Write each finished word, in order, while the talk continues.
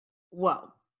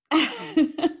Whoa.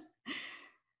 I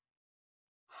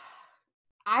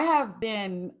have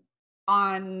been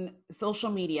on social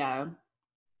media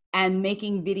and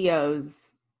making videos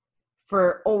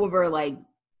for over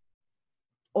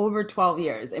 12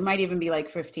 years. It might even be like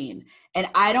 15. And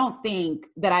I don't think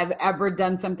that I've ever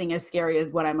done something as scary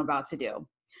as what I'm about to do.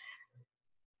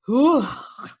 Whew.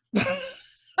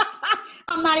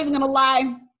 I'm not even gonna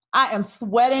lie. I am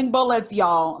sweating bullets,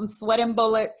 y'all. I'm sweating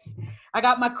bullets. I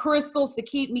got my crystals to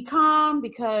keep me calm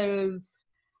because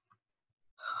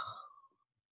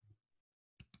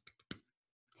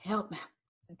help me.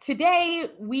 Today,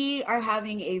 we are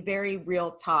having a very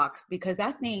real talk because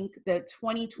I think that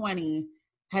 2020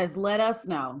 has let us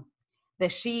know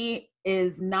that she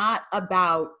is not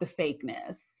about the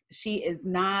fakeness. She is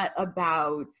not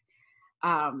about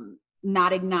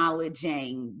not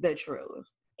acknowledging the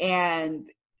truth. And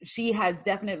she has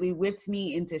definitely whipped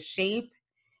me into shape,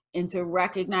 into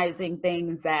recognizing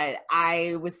things that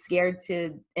I was scared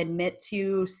to admit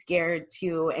to, scared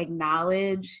to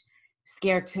acknowledge,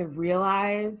 scared to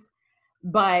realize.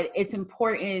 But it's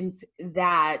important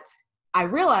that I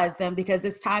realize them because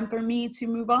it's time for me to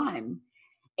move on.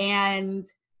 And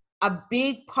a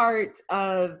big part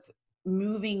of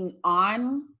moving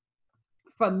on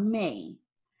from me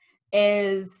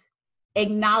is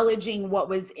acknowledging what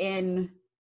was in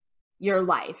your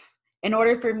life. In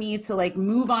order for me to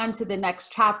move on to the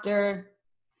next chapter,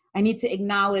 I need to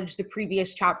acknowledge the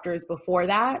previous chapters before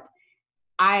that.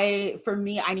 I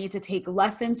need to take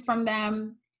lessons from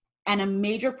them. And a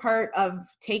major part of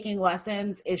taking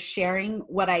lessons is sharing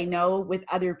what I know with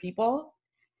other people.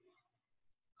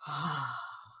 Oh,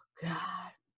 God.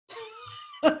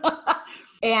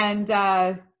 And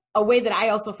a way that I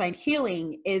also find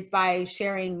healing is by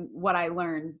sharing what I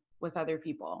learned with other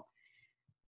people.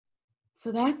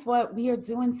 So that's what we are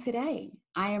doing today.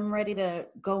 I am ready to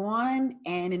go on.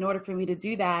 And in order for me to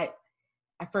do that,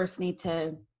 I first need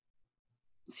to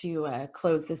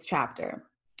close this chapter.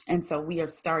 And so we are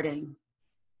starting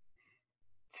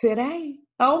today.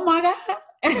 Oh my God.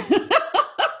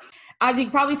 As you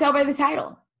can probably tell by the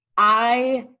title,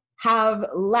 I have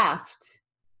left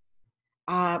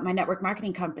my network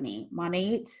marketing company,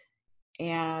 Monat,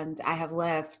 and I have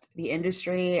left the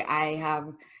industry. I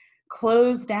have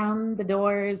closed down the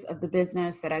doors of the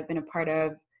business that I've been a part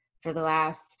of for the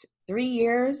last 3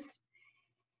 years.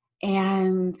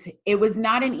 And it was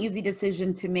not an easy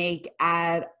decision to make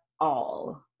at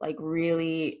all.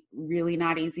 Really, really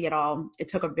not easy at all. It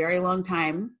took a very long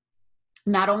time,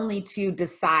 not only to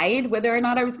decide whether or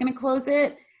not I was going to close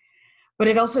it, but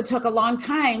it also took a long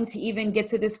time to even get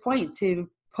to this point, to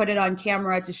put it on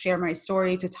camera, to share my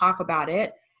story, to talk about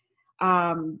it.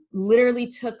 Literally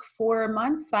took 4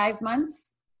 months, 5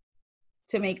 months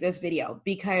to make this video,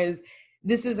 because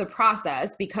this is a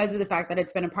process, because of the fact that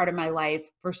it's been a part of my life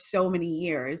for so many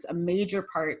years. A major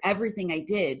part, everything I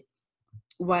did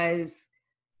was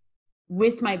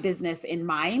with my business in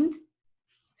mind.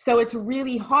 So it's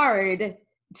really hard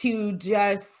to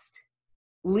just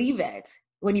leave it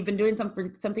when you've been doing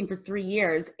something for 3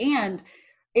 years. And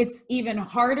it's even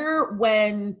harder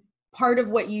when part of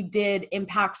what you did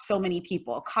impacts so many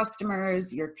people,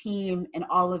 customers, your team, and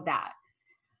all of that.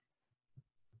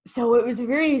 So it was a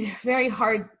very, very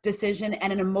hard decision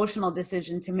and an emotional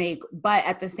decision to make. But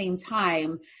at the same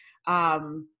time,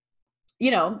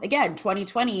 again,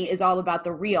 2020 is all about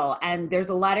the real. And there's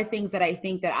a lot of things that I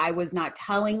think that I was not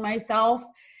telling myself.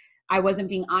 I wasn't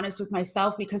being honest with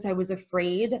myself because I was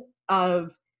afraid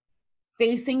of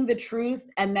facing the truth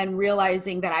and then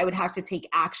realizing that I would have to take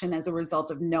action as a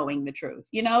result of knowing the truth.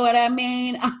 You know what I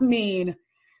mean? I mean,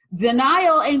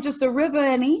 denial ain't just a river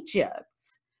in Egypt.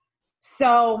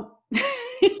 So,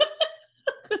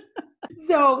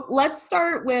 so let's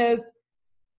start with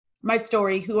my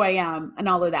story, who I am, and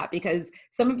all of that, because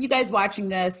some of you guys watching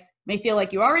this may feel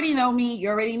like you already know me, you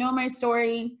already know my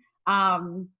story.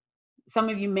 Some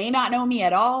of you may not know me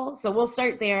at all. So we'll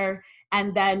start there.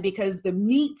 And then, because the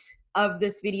meat of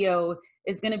this video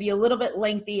is going to be a little bit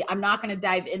lengthy, I'm not going to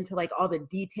dive into all the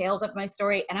details of my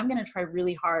story. And I'm going to try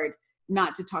really hard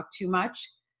not to talk too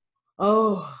much.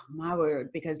 Oh my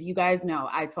word, because you guys know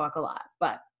I talk a lot.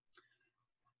 But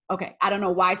okay, I don't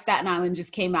know why Staten Island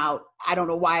just came out. I don't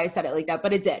know why I said it like that,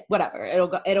 but it did. Whatever,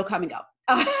 it'll come and go.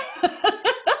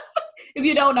 If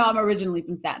you don't know, I'm originally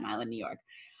from Staten Island, New York.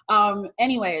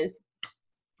 Anyways,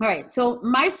 all right, so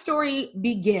my story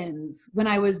begins when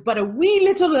I was but a wee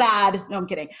little lad. No, I'm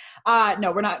kidding.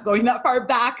 No, we're not going that far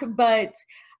back, but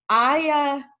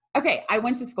I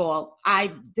went to school.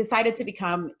 I decided to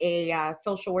become a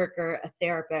social worker, a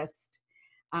therapist.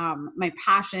 My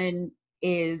passion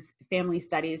is family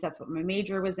studies. That's what my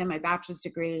major was in, my bachelor's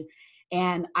degree.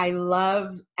 And I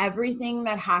love everything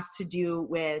that has to do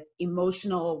with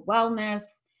emotional wellness,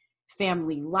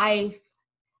 family life.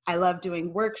 I love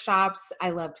doing workshops. I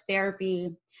loved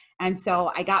therapy. And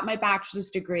so I got my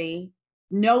bachelor's degree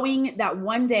knowing that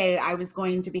one day I was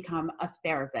going to become a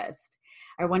therapist.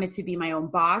 I wanted to be my own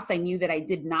boss. I knew that I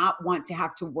did not want to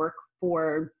have to work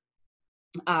for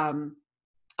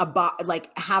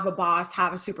like have a boss,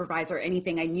 have a supervisor, or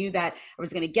anything. I knew that I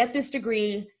was going to get this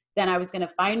degree, then I was going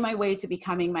to find my way to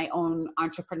becoming my own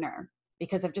entrepreneur,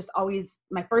 because I've just always,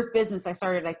 my first business I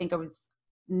started, I think I was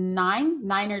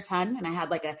nine or 10, and I had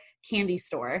like a candy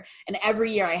store. And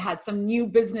every year I had some new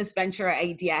business venture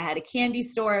idea. I had a candy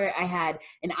store, I had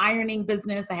an ironing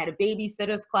business, I had a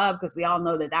babysitters club, because we all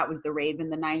know that that was the rave in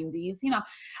the 90s, you know,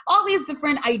 all these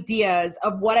different ideas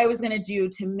of what I was going to do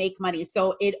to make money.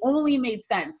 So it only made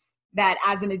sense that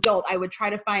as an adult, I would try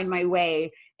to find my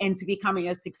way into becoming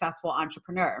a successful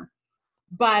entrepreneur.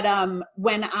 But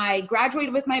when I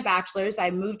graduated with my bachelor's,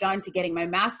 I moved on to getting my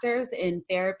master's in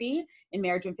therapy, in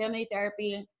marriage and family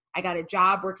therapy. I got a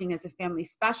job working as a family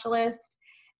specialist.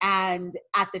 And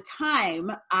at the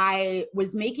time, I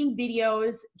was making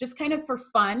videos just kind of for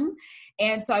fun.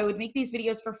 And so I would make these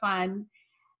videos for fun.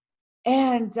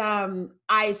 And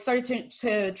I started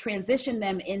to transition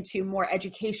them into more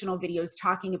educational videos,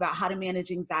 talking about how to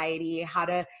manage anxiety, how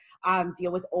to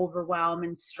deal with overwhelm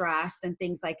and stress and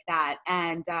things like that.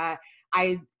 And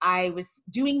I was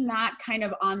doing that kind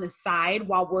of on the side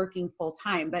while working full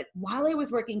time. But while I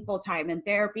was working full time in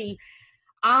therapy,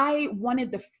 I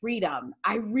wanted the freedom.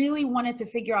 I really wanted to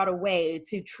figure out a way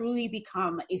to truly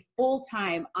become a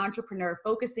full-time entrepreneur,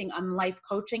 focusing on life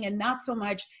coaching and not so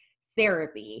much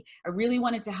therapy. I really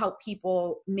wanted to help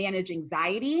people manage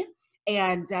anxiety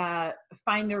and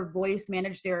find their voice,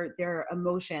 manage their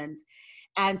emotions.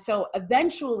 And so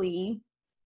eventually,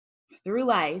 through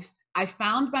life, I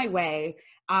found my way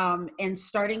in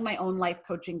starting my own life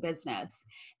coaching business.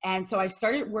 And so I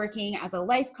started working as a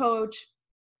life coach,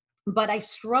 but I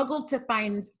struggled to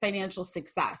find financial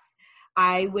success.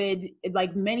 I would,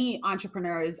 like many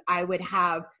entrepreneurs, I would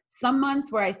have some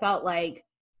months where I felt like,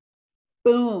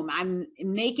 boom, I'm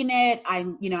making it.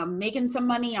 I'm making some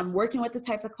money. I'm working with the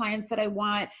types of clients that I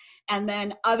want. And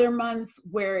then other months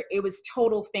where it was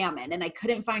total famine and I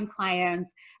couldn't find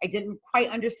clients. I didn't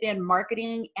quite understand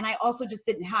marketing. And I also just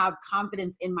didn't have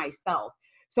confidence in myself.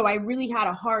 So I really had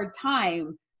a hard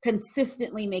time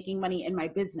consistently making money in my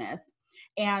business.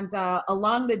 And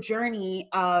along the journey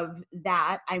of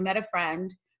that, I met a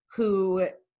friend who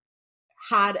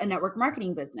had a network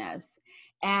marketing business.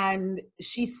 And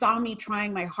she saw me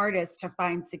trying my hardest to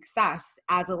find success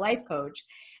as a life coach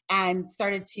and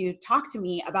started to talk to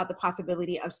me about the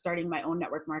possibility of starting my own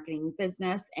network marketing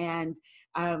business and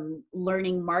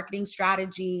learning marketing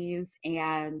strategies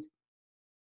and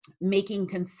making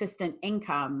consistent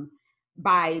income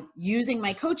by using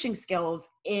my coaching skills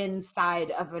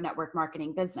inside of a network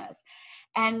marketing business.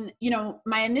 And,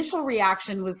 my initial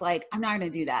reaction was like, I'm not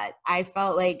going to do that. I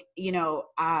felt like,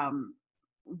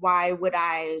 why would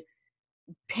I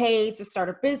pay to start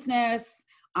a business?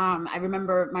 I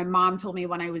remember my mom told me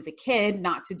when I was a kid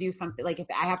not to do something like if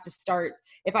I have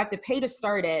to pay to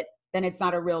start it, then it's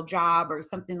not a real job or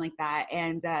something like that.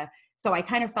 And so I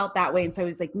kind of felt that way. And so I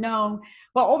was like, no.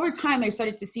 But over time, I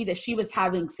started to see that she was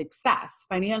having success,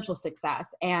 financial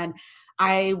success. And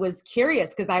I was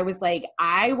curious because I was like,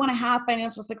 I want to have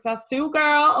financial success too,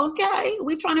 girl. Okay.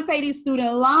 We trying to pay these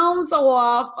student loans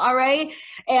off. All right.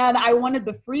 And I wanted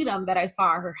the freedom that I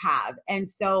saw her have. And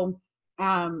so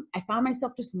I found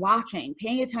myself just watching,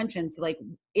 paying attention to like,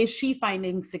 is she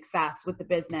finding success with the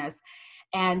business?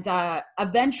 And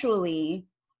eventually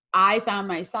I found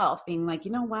myself being like,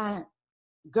 you know what,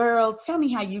 girl, tell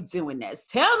me how you doing this.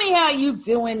 Tell me how you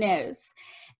doing this.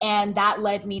 And that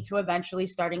led me to eventually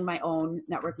starting my own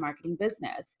network marketing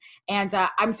business. And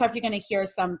I'm sorry if you're going to hear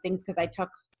some things because I took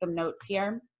some notes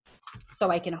here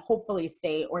so I can hopefully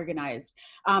stay organized.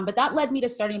 But that led me to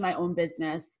starting my own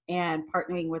business and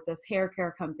partnering with this hair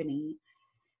care company.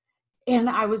 And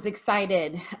I was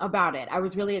excited about it. I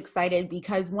was really excited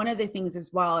because one of the things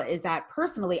as well is that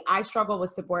personally, I struggle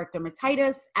with seborrheic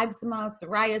dermatitis, eczema,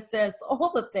 psoriasis,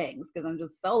 all the things, because I'm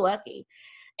just so lucky.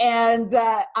 And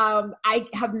I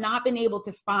have not been able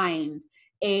to find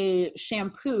a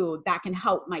shampoo that can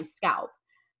help my scalp.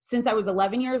 Since I was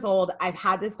 11 years old, I've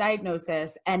had this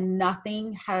diagnosis and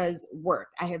nothing has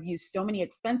worked. I have used so many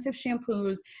expensive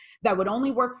shampoos that would only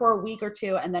work for a week or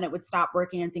two and then it would stop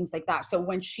working and things like that. So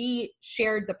when she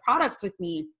shared the products with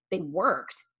me, they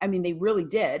worked. I mean, they really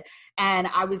did. And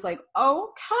I was like,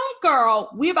 okay, girl,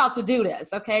 we about to do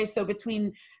this. Okay. So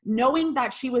between knowing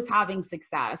that she was having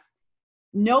success,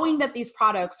 knowing that these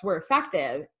products were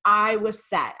effective, I was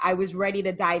set. I was ready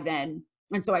to dive in.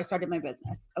 And so I started my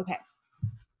business. Okay.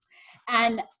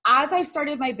 And as I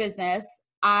started my business,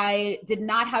 I did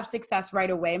not have success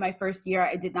right away. My first year,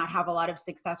 I did not have a lot of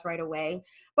success right away.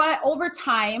 But over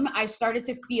time, I started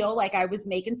to feel like I was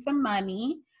making some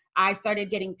money. I started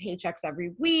getting paychecks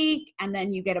every week, and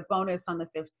then you get a bonus on the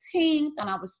 15th, and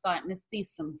I was starting to see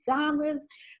some dollars.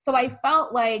 So I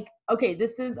felt like, okay,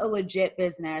 this is a legit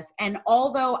business. And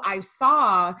although I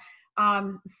saw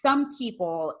some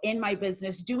people in my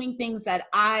business doing things that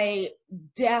I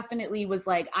definitely was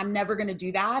like, I'm never going to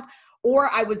do that.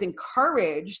 Or I was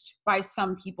encouraged by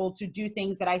some people to do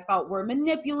things that I felt were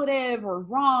manipulative or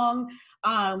wrong.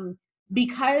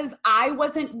 Because I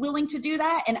wasn't willing to do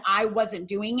that and I wasn't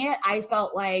doing it, I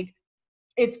felt like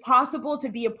it's possible to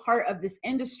be a part of this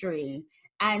industry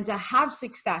and to have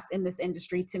success in this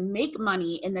industry, to make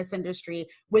money in this industry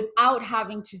without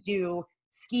having to do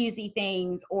skeezy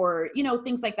things or,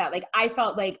 things like that. Like I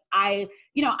felt like I'm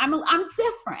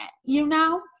different.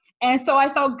 And so I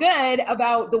felt good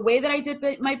about the way that I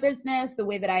did my business, the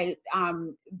way that I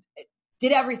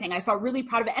did everything. I felt really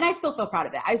proud of it. And I still feel proud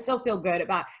of it. I still feel good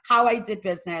about how I did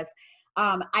business.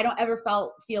 I don't ever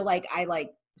feel like I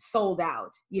sold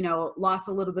out, lost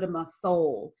a little bit of my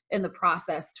soul in the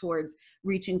process towards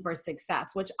reaching for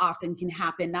success, which often can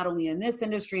happen not only in this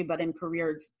industry, but in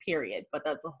careers, period. But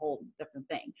that's a whole different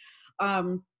thing.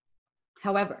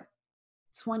 However,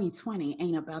 2020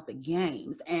 ain't about the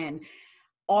games. And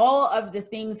all of the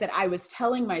things that I was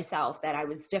telling myself, that I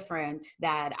was different,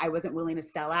 that I wasn't willing to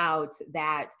sell out,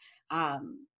 that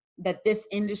this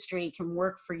industry can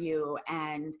work for you,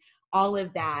 and all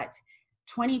of that,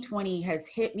 2020 has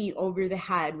hit me over the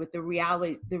head with the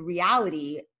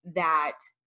reality that,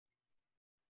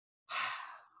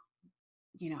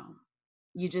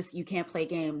 you can't play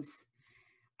games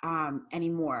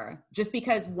anymore. Just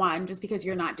because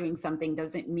you're not doing something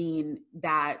doesn't mean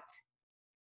that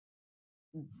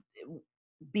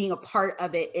being a part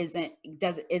of it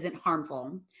isn't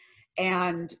harmful.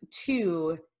 And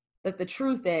two, that the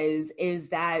truth is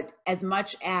that as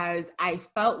much as I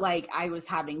felt like I was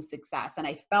having success and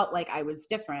I felt like I was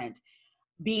different,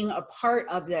 being a part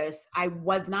of this, I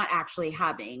was not actually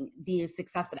having the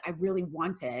success that I really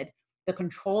wanted, the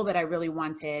control that I really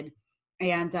wanted.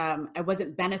 And I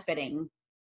wasn't benefiting,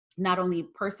 not only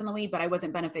personally, but I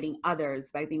wasn't benefiting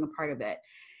others by being a part of it.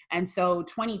 And so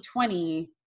 2020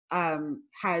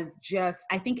 has just,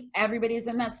 I think everybody's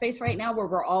in that space right now where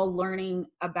we're all learning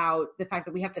about the fact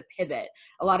that we have to pivot.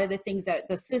 A lot of the things that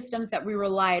the systems that we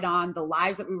relied on, the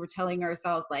lies that we were telling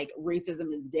ourselves, like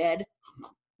racism is dead,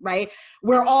 right?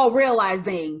 We're all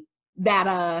realizing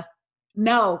that,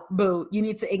 no, boo, you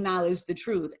need to acknowledge the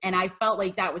truth. And I felt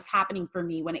like that was happening for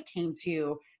me when it came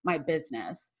to my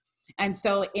business. And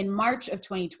so in March of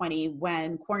 2020,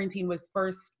 when quarantine was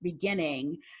first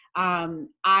beginning,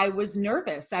 I was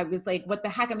nervous. I was like, what the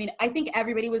heck? I mean, I think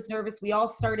everybody was nervous. We all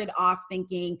started off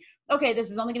thinking, okay, this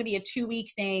is only going to be a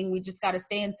 2-week thing. We just got to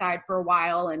stay inside for a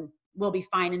while and we'll be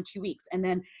fine in 2 weeks. And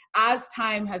then as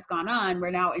time has gone on,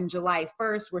 we're now in July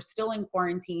 1st, we're still in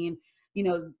quarantine,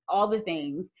 all the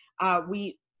things.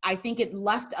 I think it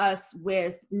left us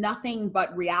with nothing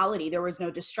but reality. There was no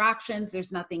distractions.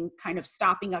 There's nothing kind of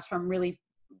stopping us from really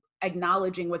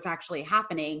acknowledging what's actually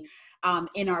happening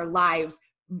in our lives,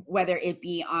 whether it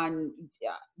be on,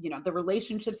 the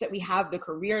relationships that we have, the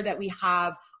career that we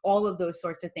have, all of those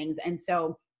sorts of things. And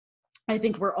so I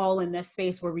think we're all in this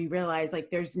space where we realize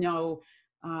like there's no,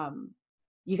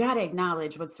 you got to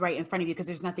acknowledge what's right in front of you because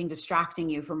there's nothing distracting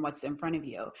you from what's in front of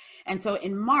you. And so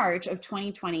in March of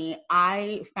 2020,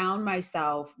 I found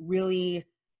myself really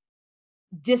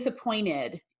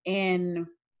disappointed in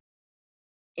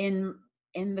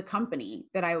the company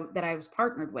that I was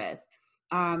partnered with.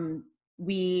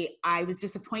 I was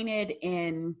disappointed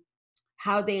in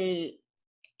how they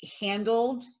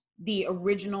handled the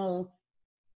original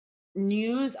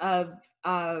news of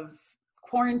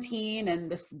quarantine and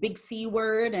this big C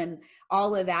word and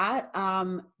all of that.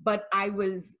 But I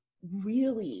was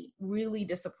really, really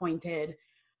disappointed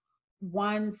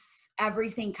once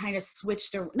everything kind of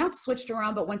not switched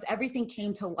around, but once everything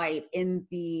came to light in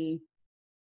the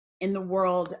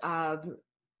world of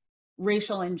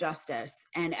racial injustice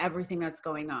and everything that's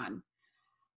going on.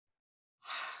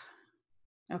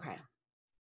 Okay.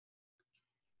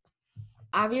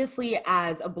 Obviously,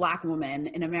 as a Black woman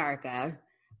in America,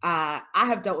 I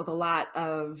have dealt with a lot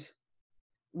of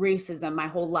racism my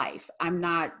whole life.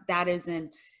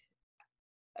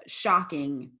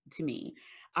 shocking to me.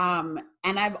 And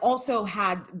I've also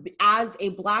had, as a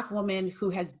Black woman who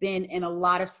has been in a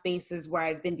lot of spaces where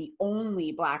I've been the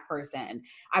only Black person,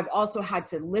 I've also had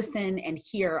to listen and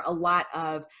hear a lot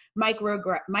of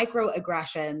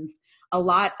microaggressions, a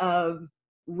lot of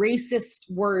racist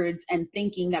words and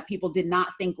thinking that people did not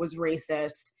think was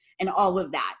racist, and all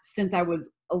of that since I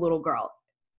was a little girl.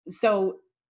 So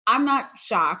I'm not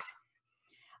shocked.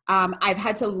 I've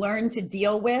had to learn to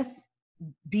deal with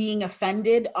being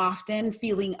offended often,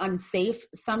 feeling unsafe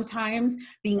sometimes,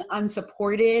 being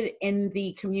unsupported in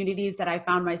the communities that I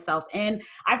found myself in.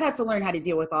 I've had to learn how to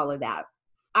deal with all of that.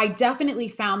 I definitely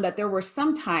found that there were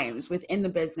some times within the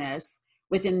business,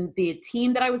 within the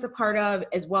team that I was a part of,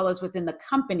 as well as within the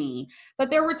company, that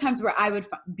there were times where I would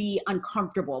be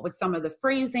uncomfortable with some of the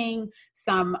phrasing,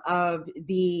 some of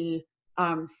the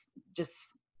just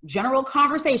general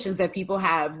conversations that people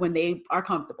have when they are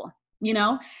comfortable, you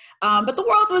know? But the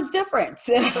world was different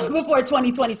before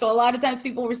 2020. So a lot of times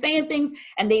people were saying things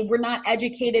and they were not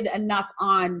educated enough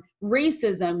on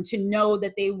racism to know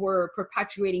that they were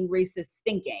perpetuating racist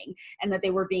thinking and that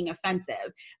they were being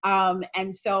offensive.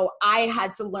 And so I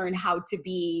had to learn how to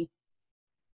be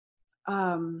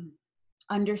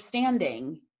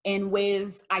understanding in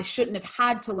ways I shouldn't have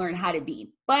had to learn how to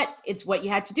be. But it's what you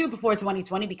had to do before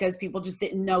 2020 because people just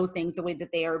didn't know things the way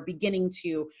that they are beginning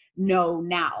to know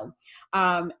now.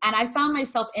 And I found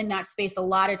myself in that space a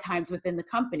lot of times within the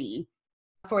company.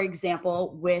 For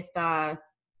example, with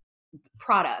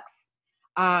products.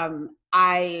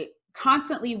 I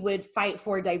constantly would fight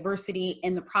for diversity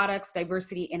in the products,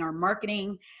 diversity in our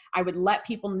marketing. I would let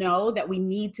people know that we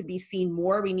need to be seen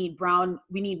more. We need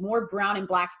more brown and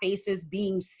Black faces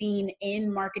being seen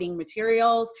in marketing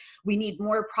materials. We need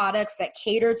more products that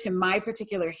cater to my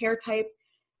particular hair type.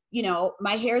 You know,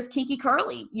 my hair is kinky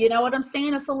curly. You know what I'm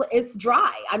saying? It's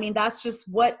dry. I mean, that's just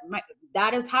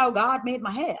that is how God made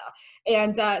my hair.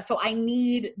 And so I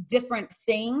need different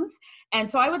things. And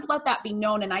so I would let that be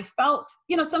known. And I felt,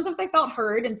 you know, sometimes I felt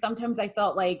heard and sometimes I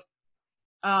felt like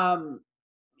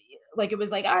it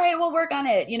was like, all right, we'll work on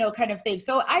it, you know, kind of thing.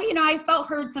 So I felt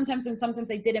heard sometimes and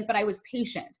sometimes I didn't, but I was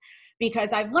patient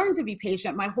because I've learned to be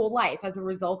patient my whole life as a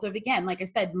result of, again, like I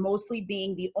said, mostly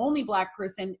being the only Black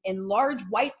person in large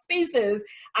white spaces.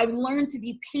 I've learned to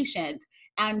be patient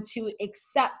and to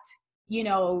accept, you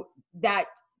know, that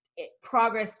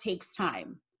progress takes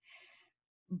time.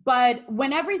 But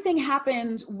when everything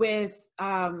happened with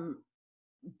I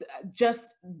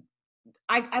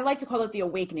like to call it the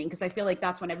awakening, because I feel like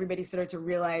that's when everybody started to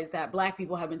realize that Black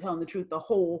people have been telling the truth the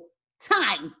whole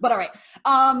time. But all right.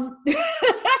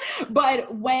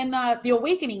 But when the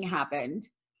awakening happened,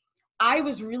 I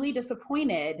was really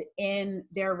disappointed in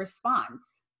their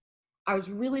response. I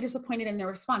was really disappointed in their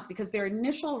response because their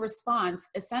initial response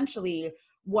essentially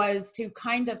was to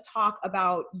kind of talk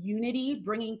about unity,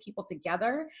 bringing people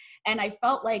together. And I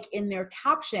felt like in their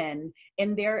caption,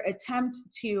 in their attempt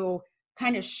to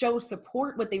kind of show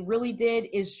support, what they really did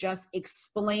is just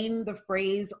explain the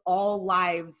phrase, all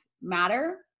lives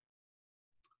matter.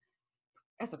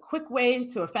 That's a quick way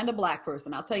to offend a Black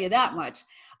person, I'll tell you that much.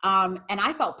 And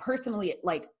I felt personally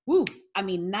like, woo, I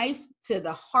mean, knife to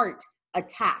the heart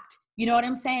attacked. You know what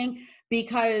I'm saying?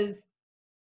 Because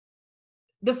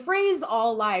the phrase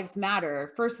all lives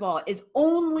matter, first of all, is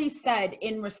only said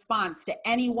in response to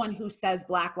anyone who says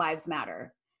Black lives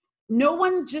matter. No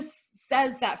one just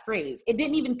says that phrase. It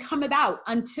didn't even come about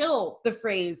until the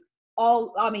phrase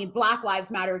Black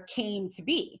lives matter came to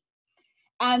be.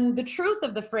 And the truth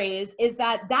of the phrase is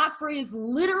that that phrase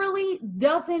literally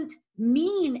doesn't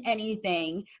mean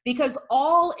anything because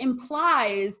all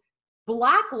implies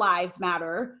Black lives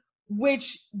matter,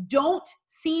 which don't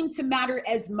seem to matter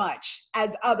as much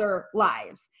as other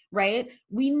lives, right?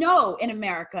 We know in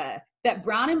America that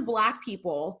brown and Black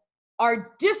people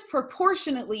are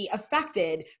disproportionately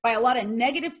affected by a lot of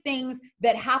negative things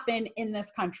that happen in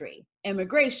this country.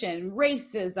 Immigration,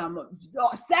 racism,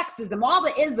 sexism, all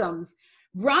the isms.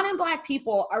 Brown and Black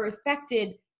people are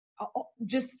affected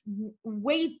just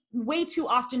way too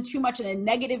often, too much in a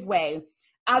negative way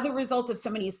as a result of so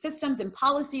many systems and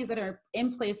policies that are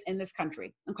in place in this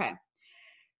country. Okay.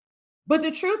 But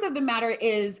the truth of the matter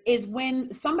is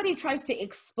when somebody tries to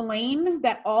explain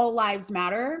that all lives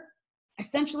matter,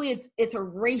 essentially it's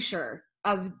erasure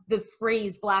of the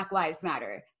phrase Black lives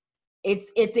matter.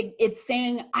 It's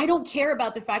saying, I don't care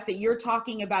about the fact that you're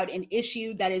talking about an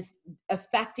issue that is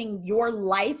affecting your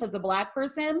life as a Black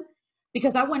person,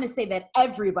 because I want to say that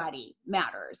everybody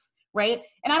matters, right?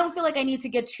 And I don't feel like I need to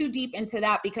get too deep into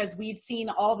that because we've seen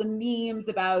all the memes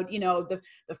about, you know, the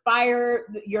fire,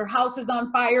 your house is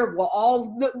on fire.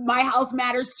 Well, my house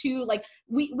matters too. Like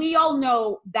we all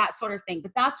know that sort of thing.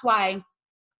 But that's why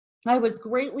I was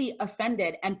greatly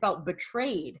offended and felt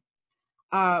betrayed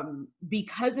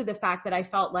because of the fact that I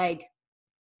felt like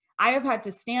I have had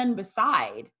to stand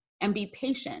beside and be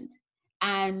patient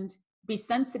and be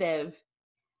sensitive,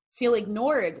 feel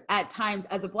ignored at times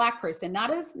as a Black person, not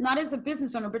as a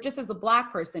business owner, but just as a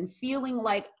Black person, feeling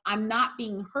like I'm not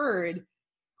being heard.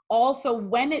 Also,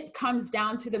 when it comes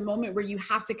down to the moment where you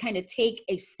have to kind of take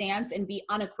a stance and be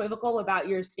unequivocal about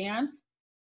your stance,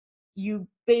 you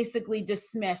basically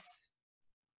dismiss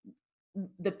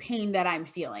the pain that I'm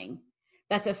feeling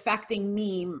that's affecting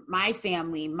me, my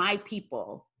family, my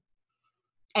people.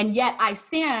 And yet I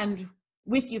stand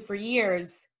with you for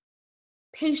years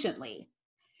patiently.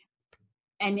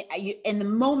 And in the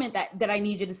moment that I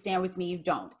need you to stand with me, you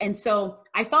don't. And so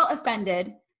I felt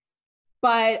offended,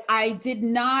 but I did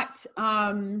not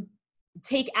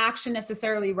take action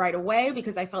necessarily right away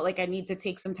because I felt like I need to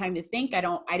take some time to think. I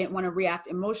didn't want to react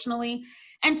emotionally.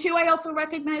 And two, I also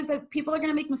recognize that people are going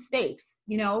to make mistakes.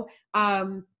 You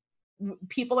know,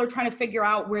 people are trying to figure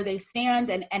out where they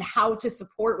stand and how to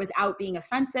support without being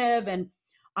offensive and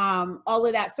all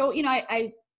of that. So, you know,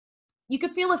 you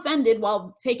could feel offended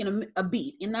while taking a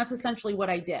beat, and that's essentially what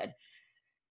I did.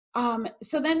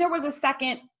 So then there was a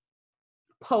second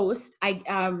post.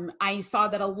 I saw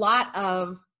that a lot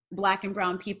of Black and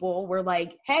brown people were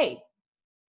like, hey,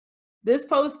 this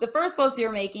post, the first post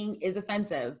you're making is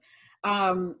offensive.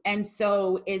 And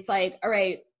so it's like, all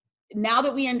right, now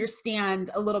that we understand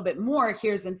a little bit more,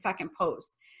 here's a second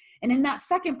post. And in that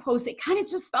second post, it kind of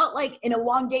just felt like an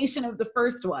elongation of the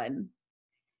first one.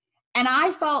 And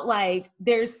I felt like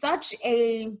it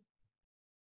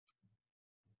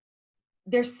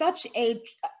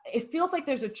feels like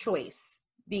there's a choice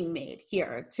being made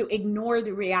here to ignore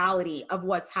the reality of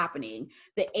what's happening,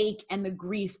 the ache and the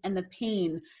grief and the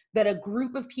pain that a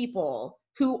group of people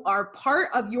who are part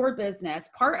of your business,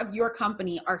 part of your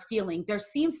company are feeling. There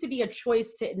seems to be a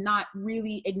choice to not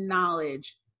really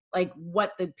acknowledge like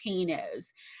what the pain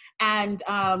is. And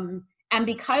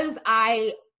because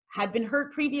I had been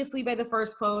hurt previously by the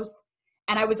first post,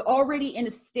 and I was already in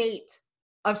a state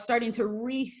of starting to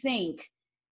rethink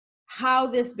how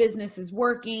this business is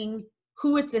working,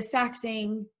 who it's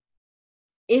affecting,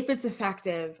 if it's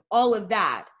effective, all of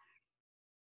that.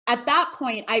 At that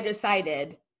point, I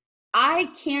decided I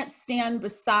can't stand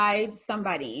beside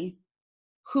somebody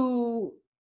who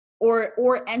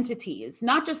or entities,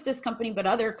 not just this company, but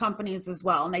other companies as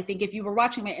well. And I think if you were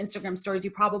watching my Instagram stories,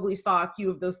 you probably saw a few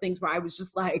of those things where I was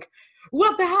just like,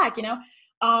 what the heck, you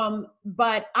know?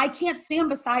 But I can't stand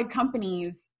beside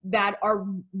companies that are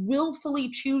willfully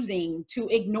choosing to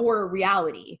ignore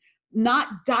reality,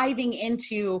 not diving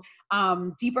into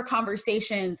deeper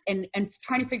conversations and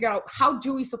trying to figure out how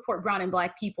do we support brown and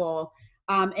Black people,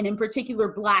 and in particular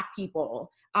Black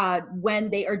people, when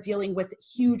they are dealing with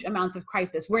huge amounts of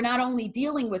crisis. We're not only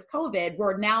dealing with COVID,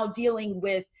 we're now dealing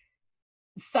with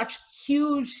such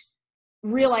huge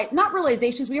not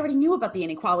realizations. We already knew about the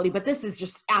inequality, but this is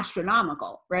just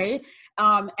astronomical, right?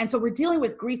 And so we're dealing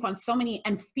with grief on so many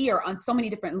and fear on so many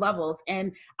different levels.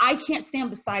 And I can't stand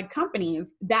beside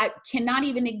companies that cannot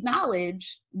even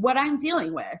acknowledge what I'm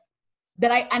dealing with.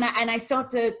 That I still have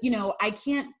to, you know, I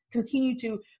can't continue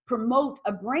to promote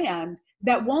a brand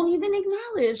that won't even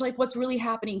acknowledge like what's really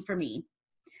happening for me.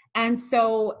 And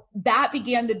so that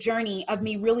began the journey of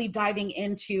me really diving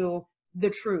into the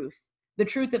truth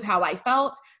of how I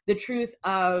felt, the truth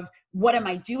of what am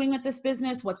I doing with this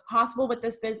business, what's possible with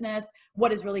this business,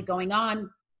 what is really going on.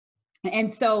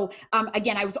 And so,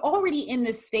 again, I was already in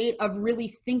this state of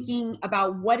really thinking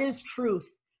about what is truth,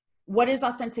 what is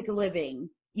authentic living,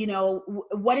 you know,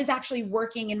 what is actually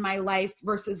working in my life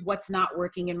versus what's not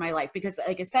working in my life. Because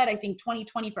like I said, I think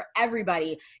 2020 for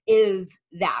everybody is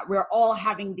that we're all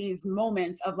having these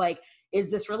moments of like,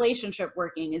 is this relationship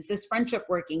working? Is this friendship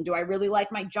working? Do I really like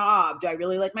my job? Do I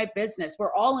really like my business?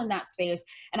 We're all in that space.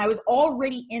 And I was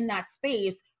already in that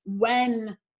space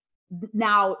when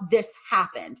now this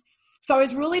happened. So I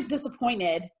was really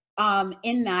disappointed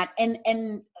in that. And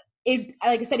it,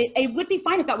 like I said, it would be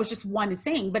fine if that was just one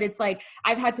thing, but it's like,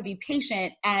 I've had to be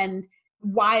patient. And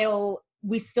while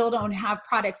we still don't have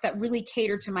products that really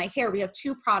cater to my hair, we have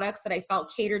 2 products that I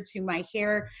felt catered to my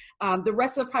hair. The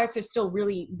rest of the products are still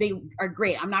really, they are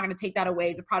great. I'm not going to take that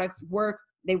away. The products work.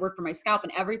 They work for my scalp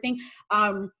and everything.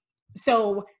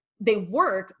 So they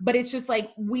work, but it's just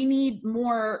like, we need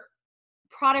more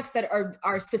products that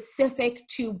are specific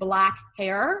to Black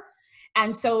hair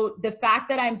And so the fact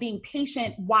that I'm being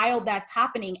patient while that's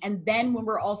happening, and then when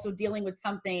we're also dealing with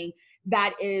something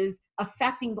that is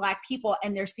affecting Black people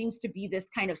and there seems to be this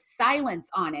kind of silence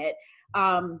on it.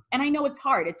 And I know it's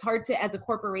hard. It's hard to, as a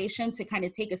corporation, to kind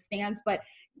of take a stance, but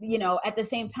at the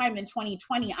same time in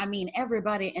 2020, I mean,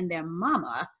 everybody and their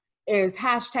mama is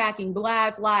hashtagging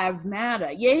Black Lives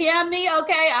Matter. You hear me?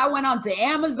 Okay. I went on to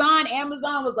Amazon.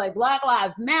 Amazon was like, Black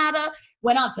Lives Matter.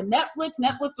 Went on to Netflix.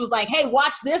 Netflix was like, hey,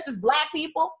 watch this as Black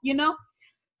people,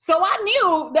 So I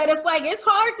knew that it's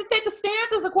hard to take a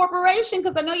stance as a corporation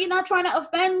because I know you're not trying to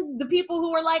offend the people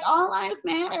who are like, all lives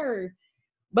matter.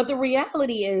 But the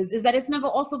reality is that it's never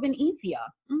also been easier.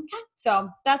 Okay. So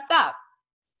that's that.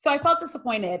 So I felt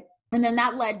disappointed. And then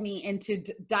that led me into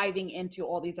diving into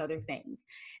all these other things.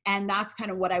 And that's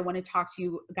kind of what I want to talk to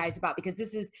you guys about, because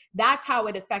that's how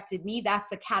it affected me. That's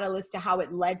the catalyst to how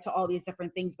it led to all these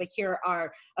different things. But here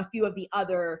are a few of the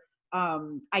other,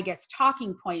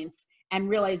 talking points and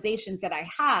realizations that I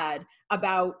had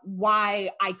about why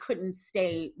I couldn't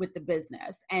stay with the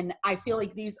business. And I feel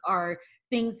like these are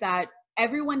things that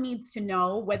everyone needs to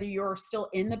know, whether you're still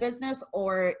in the business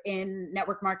or in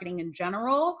network marketing in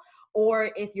general,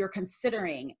 or if you're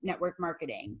considering network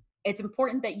marketing. It's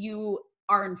important that you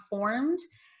are informed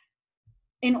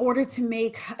in order to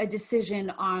make a decision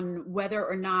on whether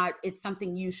or not it's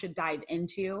something you should dive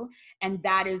into. And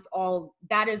that is all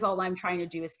I'm trying to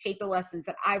do, is take the lessons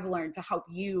that I've learned to help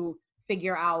you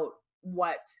figure out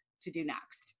what to do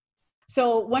next.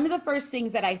 So one of the first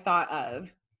things that I thought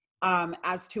of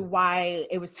as to why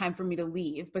it was time for me to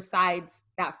leave, besides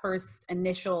that first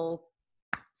initial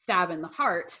stab in the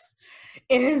heart,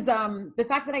 is the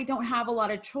fact that I don't have a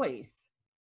lot of choice.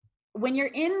 When you're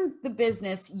in the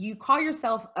business, you call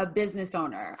yourself a business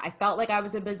owner. I felt like I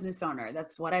was a business owner.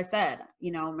 That's what I said.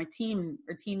 My team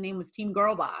name was Team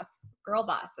Girl Boss, Girl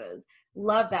Bosses.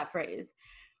 Love that phrase.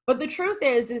 But the truth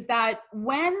is that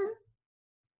when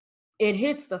it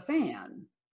hits the fan,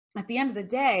 at the end of the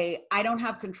day, I don't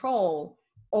have control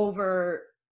over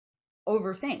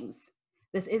things.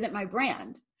 This isn't my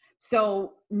brand.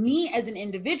 So me as an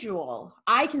individual,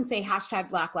 I can say hashtag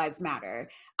Black Lives Matter.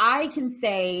 I can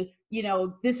say,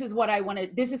 this is what I want to,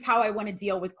 this is how I want to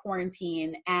deal with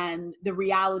quarantine and the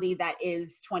reality that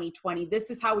is 2020. This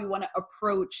is how we want to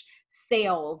approach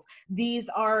sales. These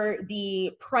are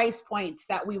the price points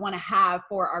that we want to have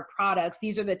for our products.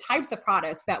 These are the types of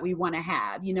products that we want to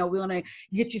have. We want to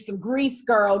get you some grease,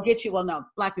 girl, well, no,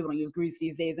 Black people don't use grease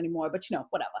these days anymore, but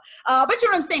whatever. But you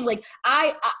know what I'm saying? Like,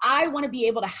 I want to be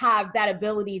able to have that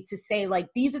ability to say, like,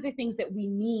 these are the things that we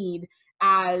need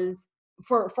as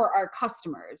for our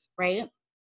customers, right?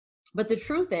 But the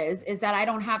truth is that I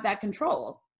don't have that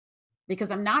control because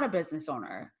I'm not a business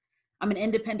owner. I'm an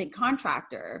independent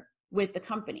contractor with the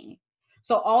company.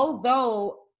 So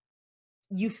although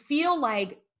you feel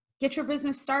like get your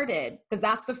business started, because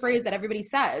that's the phrase that everybody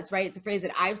says, right? It's a phrase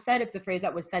that I've said. It's a phrase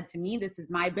that was said to me. This is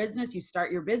my business. You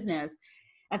start your business.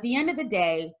 At the end of the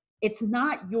day, it's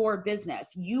not your business.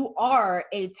 You are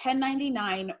a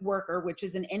 1099 worker, which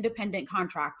is an independent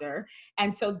contractor.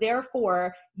 And so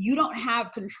therefore, you don't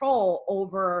have control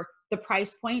over the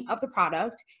price point of the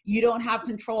product. You don't have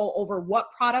control over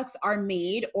what products are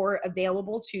made or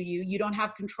available to you. You don't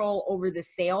have control over the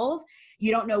sales.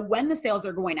 You don't know when the sales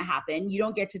are going to happen. You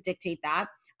don't get to dictate that.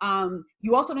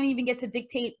 You also don't even get to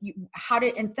dictate how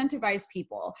to incentivize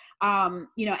people. And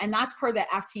that's per the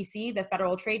FTC, the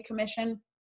Federal Trade Commission.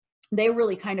 They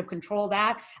really kind of control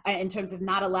that in terms of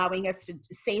not allowing us to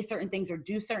say certain things or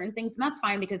do certain things. And that's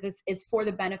fine because it's for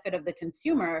the benefit of the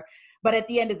consumer. But at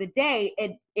the end of the day,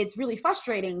 it's really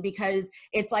frustrating because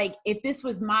it's like, if this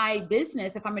was my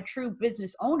business, if I'm a true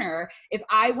business owner, if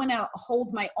I want to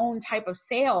hold my own type of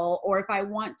sale, or if I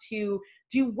want to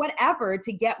do whatever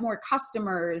to get more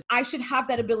customers, I should have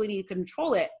that ability to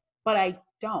control it. But I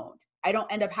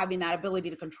don't end up having that ability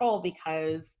to control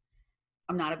because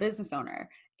I'm not a business owner.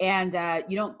 And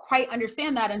you don't quite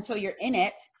understand that until you're in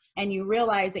it and you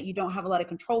realize that you don't have a lot of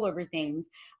control over things.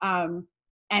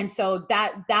 And so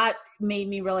that made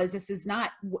me realize this is not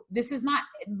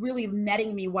really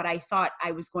netting me what I thought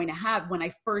I was going to have when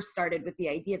I first started with the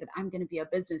idea that I'm going to be a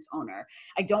business owner.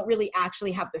 I don't really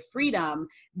actually have the freedom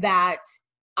that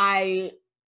I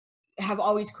have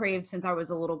always craved since I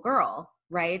was a little girl,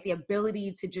 right? The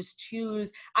ability to just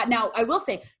choose. Now, I will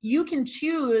say, you can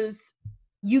choose.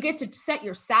 You get to set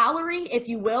your salary, if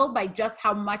you will, by just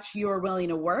how much you're willing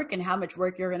to work and how much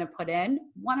work you're going to put in,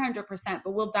 100%.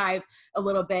 But we'll dive a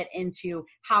little bit into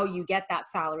how you get that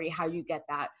salary, how you get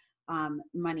that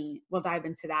money. We'll dive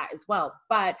into that as well.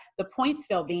 But the point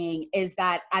still being is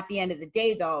that at the end of the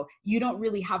day, though, you don't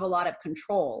really have a lot of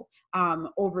control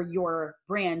over your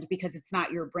brand because it's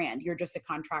not your brand. You're just a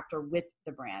contractor with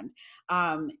the brand.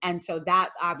 And so that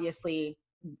obviously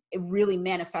it really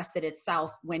manifested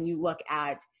itself when you look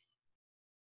at,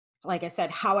 like I said,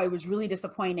 how I was really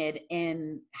disappointed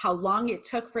in how long it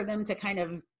took for them to kind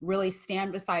of really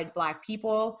stand beside Black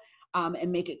people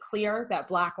and make it clear that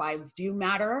Black lives do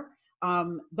matter.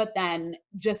 But then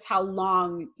just how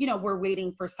long, we're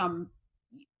waiting for some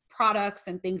products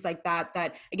and things like that,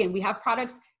 that again, we have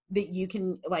products that you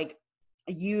can like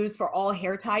use for all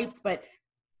hair types, but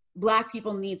Black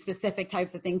people need specific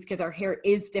types of things because our hair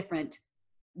is different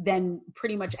than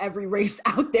pretty much every race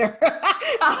out there.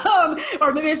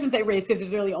 Or maybe I shouldn't say race because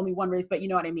there's really only one race, but you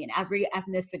know what I mean? Every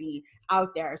ethnicity out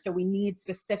there. So we need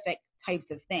specific types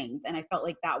of things. And I felt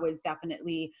like that was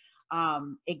definitely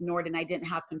ignored and I didn't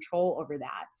have control over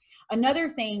that. Another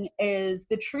thing is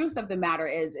the truth of the matter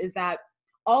is that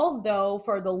although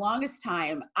for the longest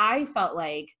time, I felt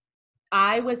like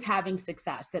I was having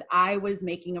success, that I was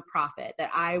making a profit,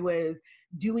 that I was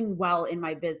doing well in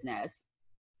my business.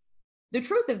 The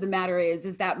truth of the matter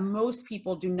is that most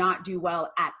people do not do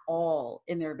well at all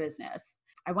in their business.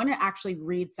 I want to actually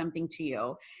read something to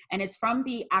you, and it's from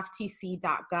the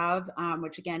FTC.gov,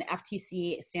 which again,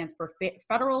 FTC stands for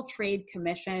Federal Trade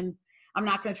Commission. I'm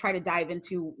not going to try to dive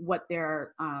into what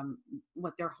their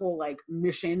whole like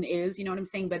mission is, you know what I'm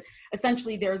saying? But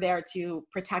essentially they're there to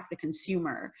protect the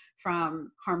consumer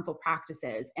from harmful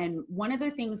practices. And one of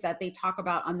the things that they talk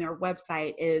about on their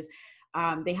website is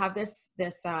they have this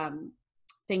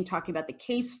thing talking about the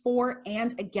case for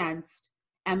and against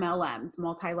MLMs,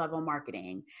 multi-level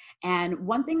marketing. And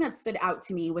one thing that stood out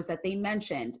to me was that they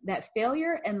mentioned that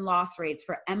failure and loss rates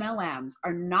for MLMs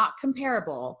are not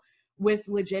comparable with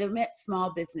legitimate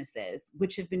small businesses,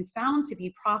 which have been found to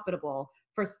be profitable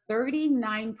for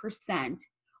 39%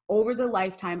 over the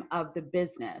lifetime of the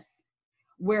business,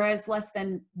 whereas less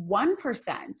than 1%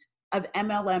 of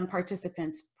MLM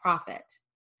participants profit.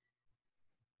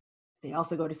 They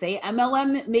also go to say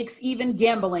MLM makes even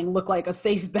gambling look like a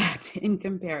safe bet in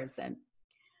comparison.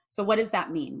 So what does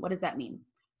that mean? What does that mean?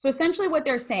 So essentially what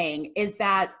they're saying is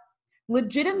that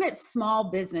legitimate small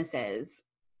businesses,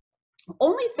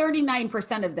 only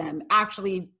 39% of them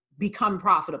actually become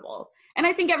profitable. And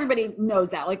I think everybody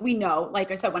knows that. Like we know, like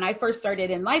I said, when I first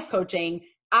started in life coaching,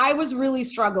 I was really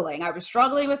struggling. I was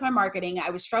struggling with my marketing. I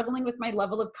was struggling with my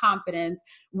level of confidence,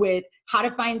 with how to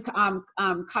find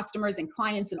customers and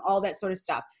clients and all that sort of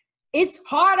stuff. It's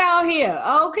hard out here,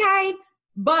 okay?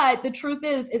 But the truth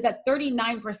is that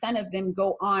 39% of them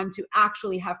go on to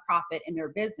actually have profit in their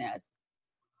business.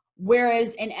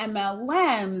 Whereas in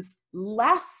MLMs,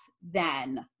 less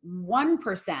than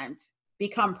 1%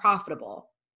 become profitable.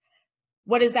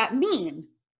 What does that mean?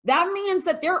 That means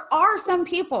that there are some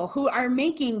people who are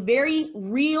making very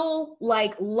real,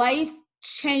 like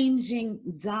life-changing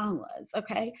dollars,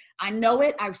 okay? I know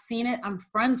it, I've seen it, I'm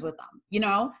friends with them,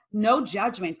 no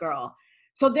judgment, girl.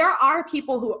 So there are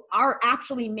people who are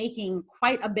actually making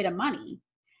quite a bit of money.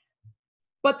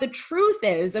 But the truth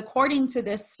is, according to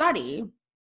this study,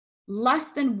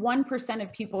 less than 1%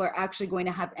 of people are actually going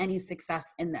to have any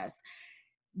success in this.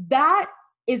 That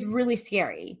is really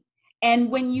scary.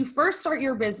 And when you first start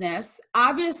your business,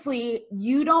 obviously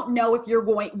you don't know what you're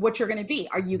going to be.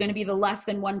 Are you going to be the less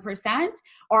than 1%?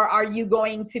 Or are you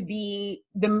going to be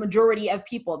the majority of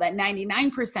people, that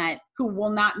 99% who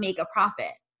will not make a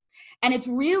profit? And it's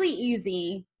really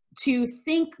easy to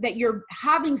think that you're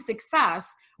having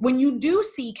success when you do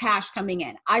see cash coming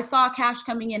in. I saw cash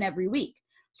coming in every week.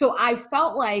 So I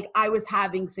felt like I was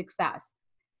having success.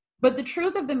 But the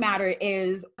truth of the matter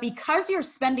is, because you're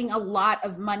spending a lot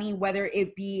of money, whether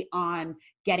it be on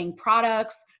getting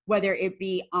products, whether it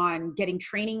be on getting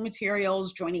training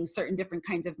materials, joining certain different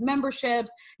kinds of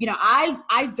memberships,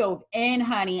 I dove in,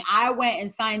 honey. I went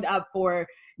and signed up for,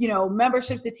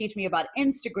 memberships to teach me about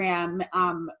Instagram,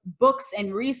 books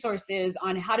and resources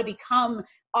on how to become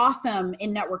awesome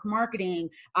in network marketing.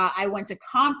 I went to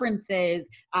conferences,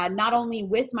 not only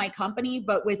with my company,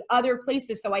 but with other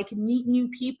places so I could meet new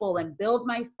people and build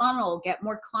my funnel, get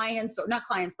more clients, or not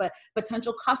clients, but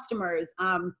potential customers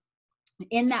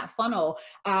in that funnel.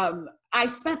 I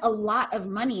spent a lot of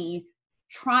money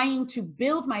trying to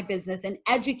build my business and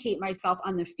educate myself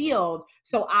on the field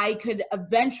so I could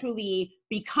eventually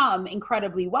become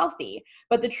incredibly wealthy.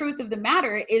 But the truth of the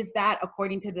matter is that,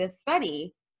 according to this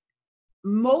study,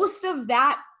 most of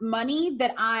that money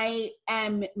that I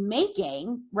am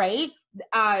making, right,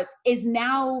 is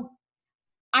now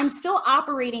I'm still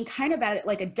operating kind of at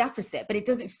like a deficit, but it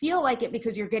doesn't feel like it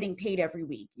because you're getting paid every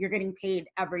week. You're getting paid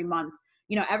every month.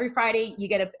 You know, every Friday you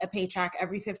get a paycheck.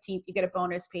 Every 15th you get a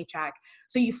bonus paycheck.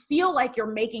 So you feel like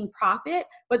you're making profit.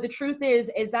 But the truth is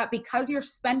that because you're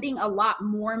spending a lot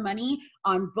more money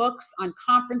on books, on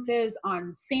conferences,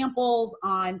 on samples,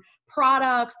 on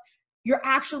products, you're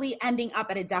actually ending up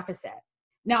at a deficit.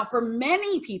 Now, for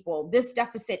many people, this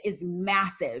deficit is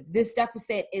massive. This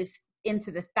deficit is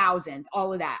into the thousands,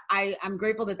 all of that. I'm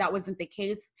grateful that that wasn't the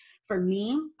case for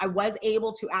me. I was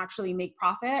able to actually make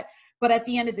profit. But at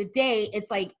the end of the day, it's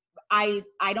like, I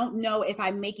don't know if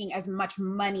I'm making as much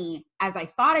money as I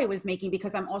thought I was making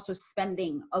because I'm also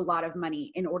spending a lot of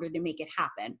money in order to make it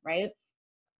happen, right?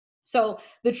 So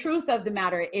the truth of the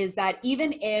matter is that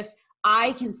even if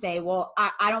I can say, well,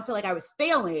 I don't feel like I was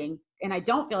failing, and I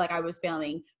don't feel like I was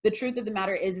failing, the truth of the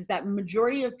matter is that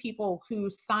majority of people who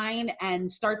sign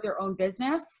and start their own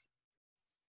business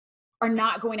are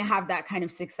not going to have that kind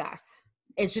of success.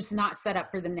 It's just not set up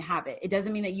for them to have it. It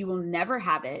doesn't mean that you will never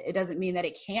have it. It doesn't mean that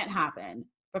it can't happen,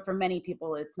 but for many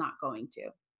people, it's not going to.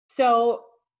 So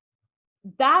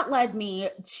that led me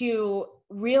to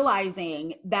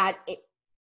realizing that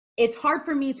it's hard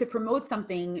for me to promote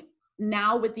something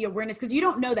now with the awareness, because you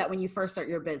don't know that when you first start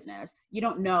your business. You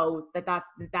don't know that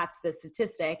that's the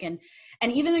statistic. And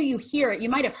even though you hear it, you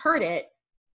might have heard it,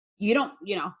 you don't,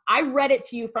 I read it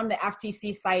to you from the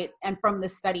FTC site and from the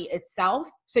study itself.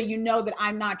 So you know that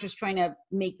I'm not just trying to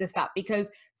make this up,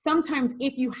 because sometimes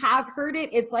if you have heard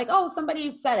it, it's like, oh,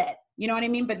 somebody said it, you know what I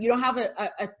mean? But you don't have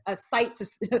a site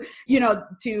to, you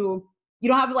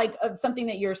don't have like something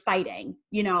that you're citing,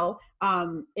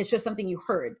 it's just something you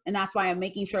heard. And that's why I'm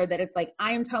making sure that it's like,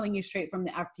 I am telling you straight from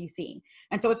the FTC.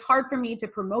 And so it's hard for me to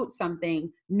promote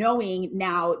something knowing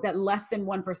now that less than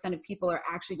 1% of people are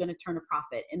actually going to turn a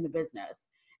profit in the business.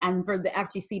 And for the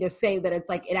FTC to say that it's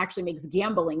like, it actually makes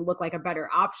gambling look like a better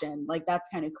option. Like, that's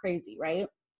kind of crazy, right?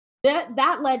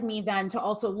 That led me then to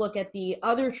also look at the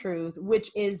other truth,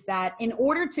 which is that in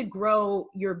order to grow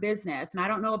your business, and I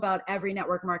don't know about every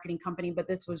network marketing company, but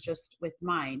this was just with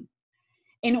mine.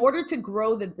 In order to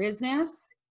grow the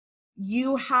business,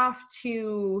 you have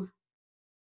your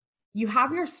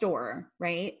store,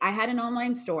 right? I had an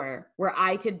online store where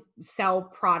I could sell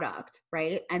product,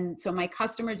 right? And so my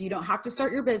customers, you don't have to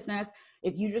start your business.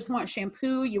 If you just want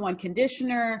shampoo, you want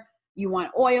conditioner, you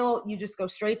want oil, you just go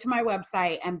straight to my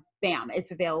website and bam,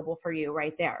 it's available for you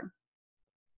right there.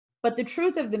 But the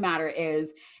truth of the matter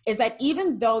is that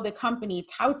even though the company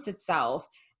touts itself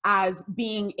as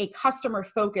being a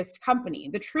customer-focused company,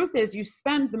 the truth is you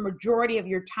spend the majority of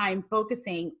your time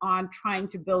focusing on trying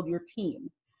to build your team,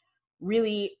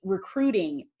 really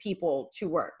recruiting people to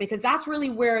work, because that's really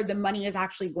where the money is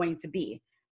actually going to be.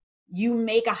 You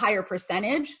make a higher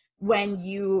percentage when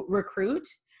you recruit.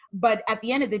 But at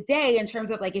the end of the day, in terms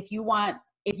of like, if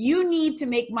you need to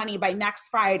make money by next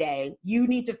Friday, you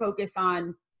need to focus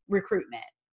on recruitment,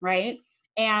 right?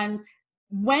 And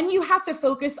when you have to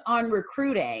focus on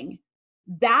recruiting,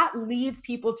 that leads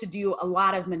people to do a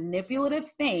lot of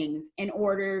manipulative things in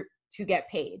order to get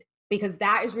paid, because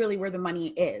that is really where the money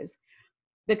is.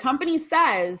 The company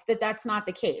says that that's not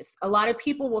the case. A lot of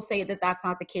people will say that that's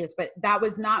not the case, but that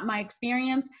was not my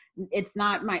experience.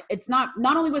 Not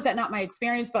only was that not my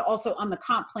experience, but also on the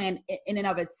comp plan in and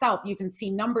of itself, you can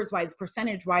see numbers wise,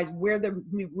 percentage wise, where the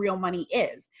real money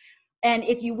is. And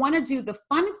if you want to do the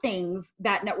fun things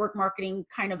that network marketing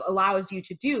kind of allows you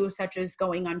to do, such as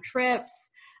going on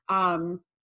trips,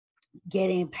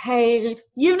 getting paid,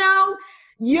 you're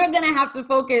going to have to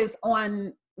focus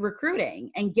on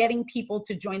recruiting and getting people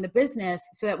to join the business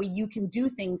so that way you can do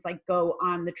things like go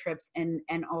on the trips and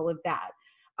all of that.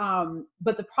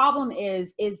 But the problem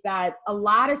is that a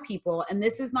lot of people, and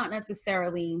this is not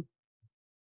necessarily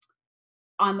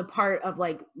on the part of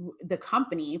like the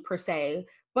company per se,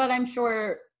 but I'm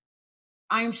sure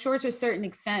to a certain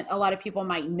extent, a lot of people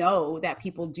might know that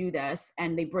people do this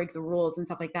and they break the rules and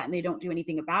stuff like that, and they don't do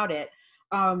anything about it.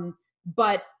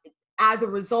 But as a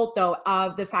result, though,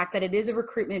 of the fact that it is a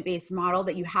recruitment-based model,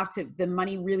 that the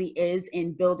money really is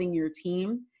in building your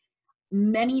team,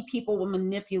 many people will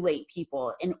manipulate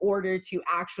people in order to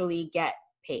actually get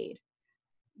paid.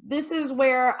 This is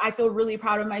where I feel really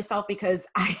proud of myself, because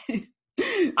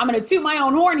I'm going to toot my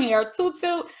own horn here. Toot,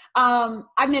 toot.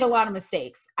 I've made a lot of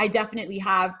mistakes. I definitely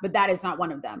have, but that is not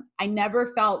one of them. I never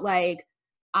felt like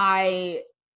I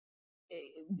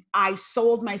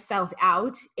sold myself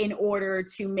out in order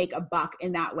to make a buck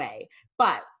in that way.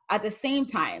 But at the same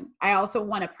time, I also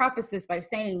want to preface this by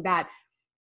saying that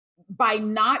by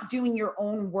not doing your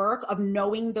own work of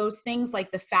knowing those things,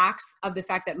 like the facts of the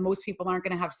fact that most people aren't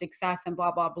going to have success and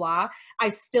blah, blah, blah, I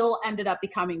still ended up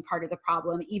becoming part of the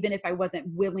problem, even if I wasn't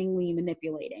willingly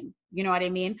manipulating. You know what I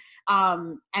mean?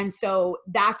 And so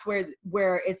that's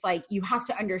where it's like, you have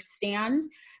to understand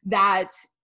that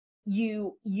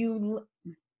you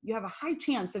have a high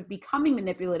chance of becoming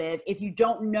manipulative if you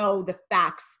don't know the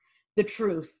facts, the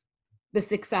truth, the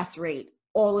success rate,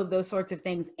 all of those sorts of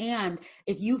things. And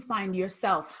if you find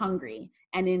yourself hungry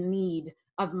and in need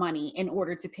of money in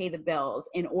order to pay the bills,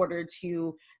 in order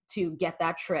to get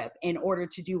that trip, in order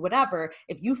to do whatever,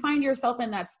 if you find yourself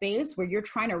in that space where you're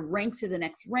trying to rank to the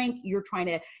next rank, you're trying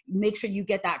to make sure you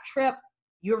get that trip,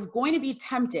 you're going to be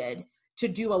tempted to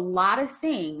do a lot of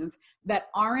things that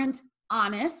aren't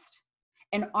honest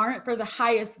and aren't for the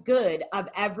highest good of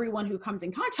everyone who comes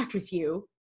in contact with you,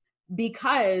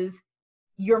 because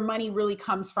your money really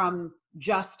comes from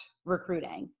just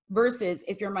recruiting versus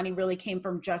if your money really came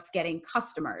from just getting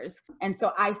customers. And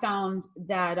so I found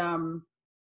that I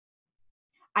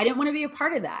didn't want to be a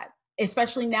part of that,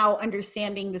 especially now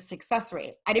understanding the success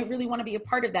rate. I didn't really want to be a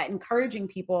part of that, encouraging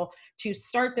people to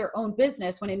start their own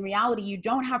business when in reality, you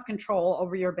don't have control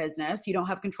over your business. You don't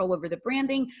have control over the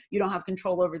branding. You don't have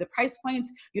control over the price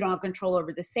points. You don't have control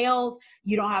over the sales.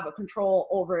 You don't have a control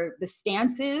over the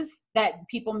stances that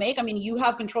people make. I mean, you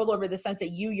have control over the sense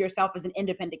that you yourself as an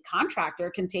independent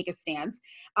contractor can take a stance.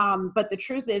 But the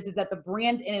truth is that the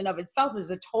brand in and of itself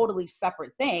is a totally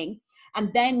separate thing.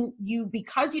 And then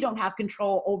because you don't have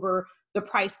control over the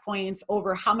price points,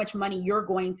 over how much money you're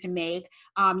going to make,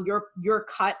 your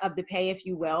cut of the pay, if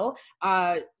you will,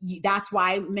 that's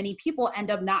why many people end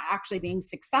up not actually being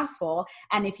successful.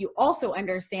 And if you also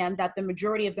understand that the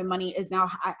majority of the money is now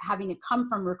having to come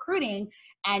from recruiting,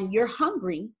 and you're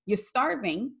hungry, you're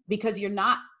starving because you're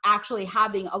not actually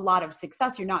having a lot of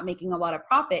success, you're not making a lot of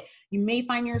profit, you may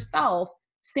find yourself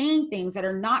saying things that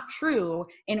are not true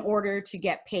in order to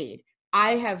get paid.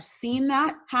 I have seen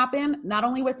that happen, not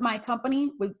only with my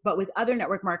company, but with other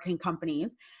network marketing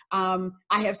companies. I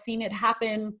have seen it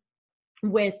happen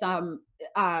with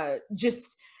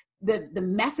just the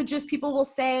messages people will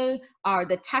say, or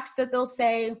the text that they'll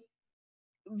say,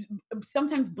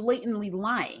 sometimes blatantly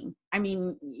lying. I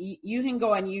mean, you can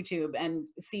go on YouTube and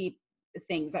see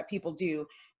things that people do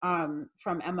from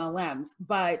MLMs,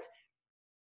 but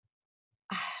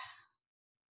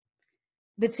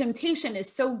the temptation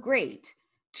is so great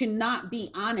to not be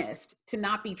honest, to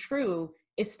not be true,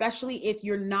 especially if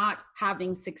you're not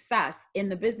having success in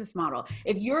the business model.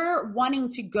 If you're wanting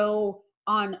to go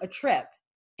on a trip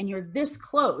and you're this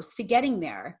close to getting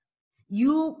there,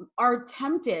 you are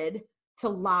tempted to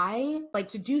lie, like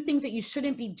to do things that you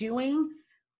shouldn't be doing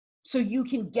so you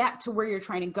can get to where you're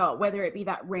trying to go, whether it be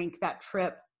that rank, that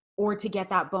trip, or to get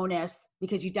that bonus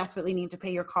because you desperately need to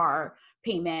pay your car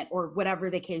payment or whatever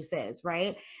the case is,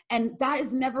 right? And that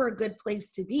is never a good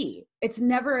place to be. It's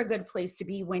never a good place to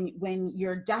be when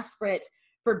you're desperate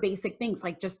for basic things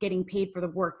like just getting paid for the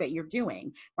work that you're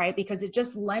doing, right? Because it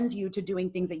just lends you to doing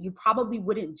things that you probably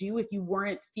wouldn't do if you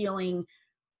weren't feeling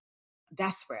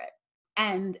desperate.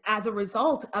 And as a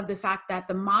result of the fact that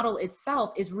the model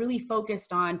itself is really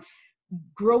focused on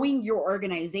growing your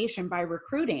organization by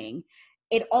recruiting,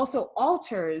 it also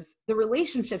alters the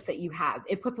relationships that you have.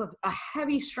 It puts a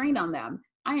heavy strain on them.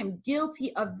 I am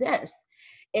guilty of this.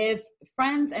 If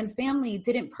friends and family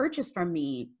didn't purchase from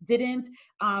me,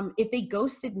 if they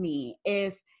ghosted me,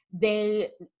 if they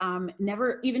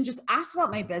never even just asked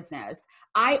about my business,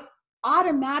 I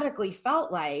automatically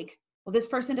felt like, well, this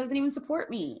person doesn't even support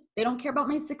me. They don't care about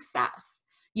my success,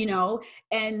 you know?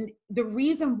 And the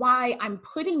reason why I'm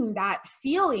putting that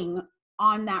feeling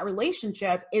on that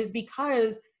relationship is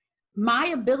because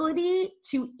my ability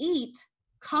to eat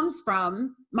comes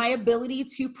from my ability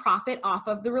to profit off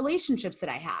of the relationships that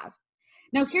I have.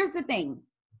 Now, here's the thing.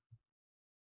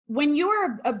 When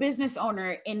you're a business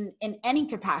owner in any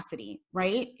capacity,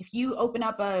 right? If you open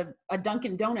up a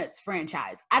Dunkin' Donuts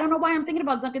franchise, I don't know why I'm thinking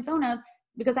about Dunkin' Donuts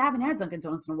because I haven't had Dunkin'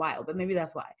 Donuts in a while, but maybe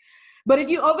that's why. But if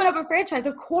you open up a franchise,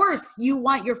 of course you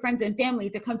want your friends and family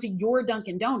to come to your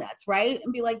Dunkin' Donuts, right?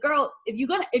 And be like, girl, if you're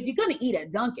gonna eat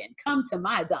at Dunkin', come to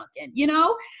my Dunkin', you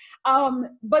know?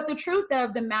 But the truth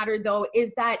of the matter though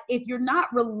is that if you're not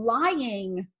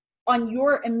relying on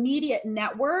your immediate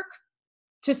network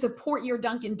to support your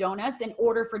Dunkin' Donuts in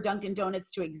order for Dunkin'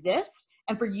 Donuts to exist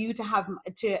and for you to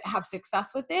have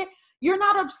success with it, you're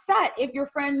not upset if your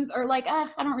friends are like, I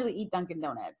don't really eat Dunkin'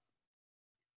 Donuts.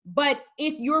 But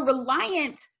if you're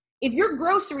reliant, if your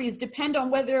groceries depend on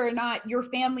whether or not your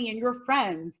family and your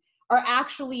friends are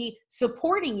actually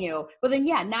supporting you, well then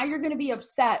yeah, now you're going to be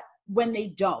upset when they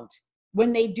don't.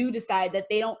 when they do decide that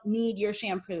they don't need your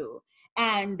shampoo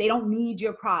and they don't need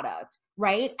your product,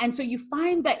 right? And so you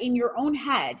find that in your own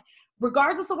head,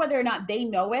 regardless of whether or not they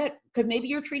know it, because maybe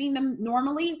you're treating them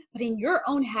normally, but in your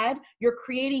own head, you're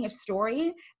creating a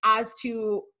story as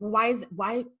to why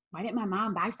didn't my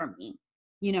mom buy from me?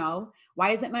 You know,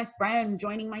 why isn't my friend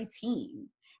joining my team?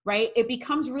 Right? It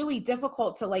becomes really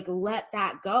difficult to like let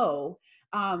that go,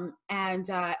 and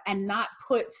not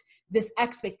put this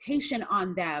expectation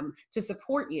on them to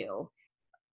support you.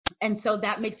 And so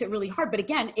that makes it really hard. But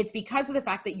again, it's because of the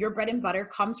fact that your bread and butter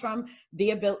comes from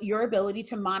your ability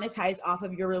to monetize off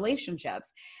of your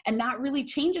relationships. And that really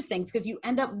changes things, because you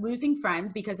end up losing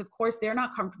friends because of course they're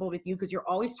not comfortable with you because you're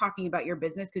always talking about your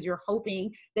business, because you're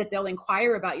hoping that they'll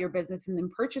inquire about your business and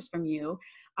then purchase from you.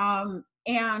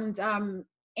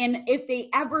 And if they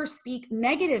ever speak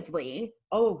negatively,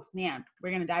 oh man, we're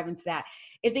going to dive into that.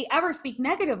 If they ever speak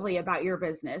negatively about your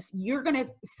business, you're going to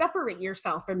separate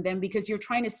yourself from them because you're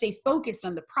trying to stay focused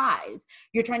on the prize.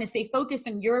 You're trying to stay focused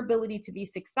on your ability to be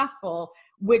successful,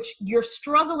 which you're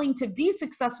struggling to be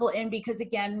successful in, because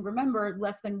again, remember,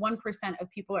 less than 1% of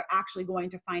people are actually going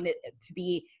to find it to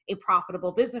be a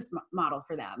profitable business model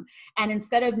for them. And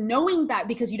instead of knowing that,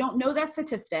 because you don't know that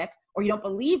statistic, or you don't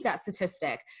believe that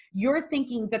statistic, you're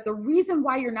thinking that the reason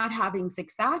why you're not having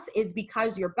success is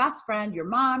because your best friend, your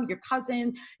mom, your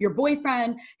cousin, your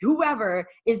boyfriend, whoever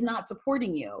is not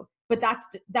supporting you. But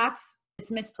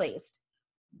it's misplaced.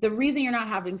 The reason you're not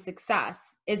having success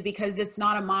is because it's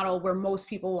not a model where most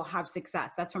people will have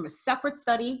success. That's from a separate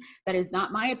study. That is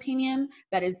not my opinion.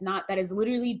 That is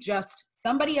literally just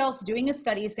somebody else doing a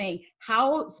study saying,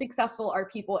 how successful are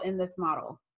people in this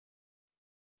model?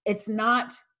 It's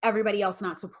not everybody else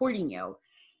not supporting you.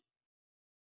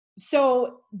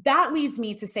 So that leads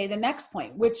me to say the next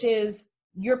point, which is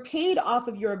you're paid off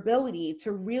of your ability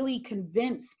to really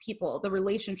convince people the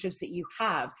relationships that you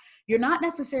have. You're not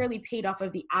necessarily paid off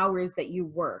of the hours that you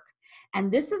work.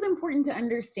 And this is important to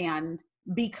understand,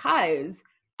 because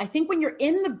I think when you're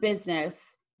in the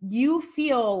business, you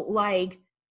feel like,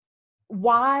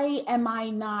 why am I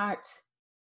not,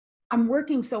 I'm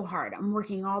working so hard. I'm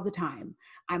working all the time.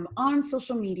 I'm on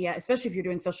social media, especially if you're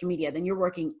doing social media, then you're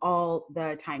working all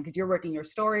the time, because you're working your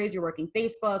stories, you're working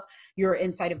Facebook, you're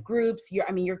inside of groups.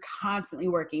 You're constantly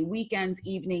working weekends,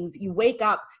 evenings. You wake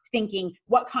up thinking,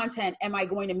 what content am I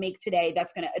going to make today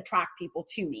that's going to attract people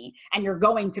to me? And you're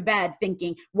going to bed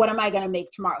thinking, what am I going to make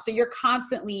tomorrow? So you're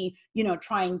constantly,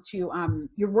 trying to,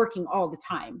 you're working all the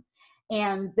time.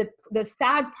 And the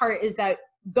sad part is that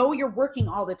though you're working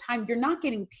all the time, you're not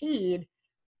getting paid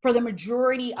for the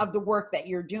majority of the work that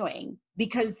you're doing,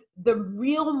 because the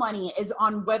real money is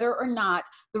on whether or not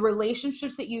the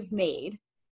relationships that you've made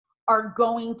are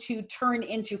going to turn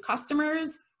into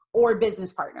customers or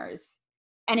business partners.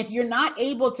 And if you're not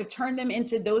able to turn them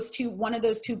into one of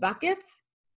those two buckets,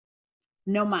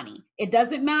 no money. It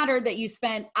doesn't matter that you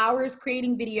spend hours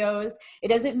creating videos. It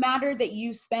doesn't matter that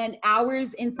you spend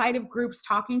hours inside of groups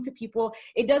talking to people.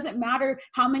 It doesn't matter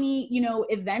how many,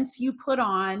 events you put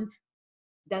on.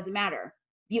 Doesn't matter.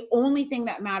 The only thing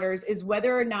that matters is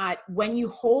whether or not when you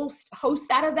host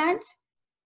that event,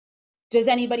 does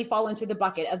anybody fall into the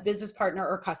bucket of business partner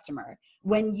or customer?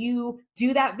 When you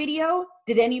do that video,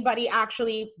 did anybody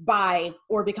actually buy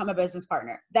or become a business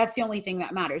partner? That's the only thing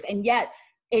that matters. And yet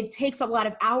it takes a lot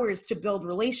of hours to build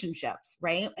relationships,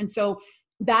 right? And so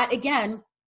that, again,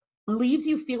 leaves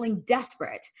you feeling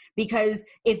desperate, because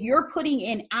if you're putting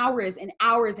in hours and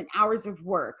hours and hours of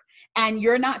work and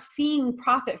you're not seeing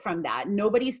profit from that,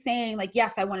 nobody's saying like,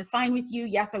 yes, I want to sign with you.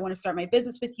 Yes, I want to start my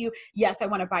business with you. Yes, I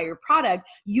want to buy your product.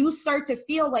 You start to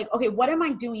feel like, okay, what am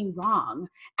I doing wrong?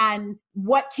 And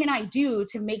what can I do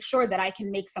to make sure that I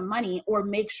can make some money, or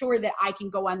make sure that I can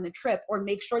go on the trip, or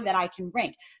make sure that I can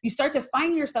rank? You start to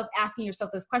find yourself asking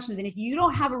yourself those questions. And if you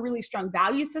don't have a really strong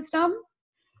value system,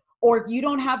 or if you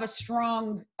don't have a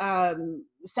strong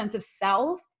sense of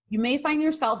self, you may find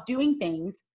yourself doing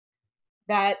things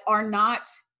that are not,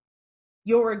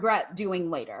 you'll regret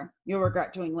doing later. You'll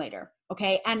regret doing later,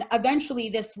 okay? And eventually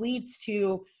this leads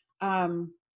to,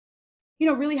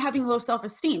 really having low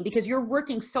self-esteem, because you're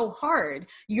working so hard.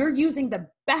 You're using the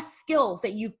best skills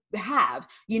that you have,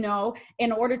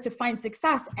 in order to find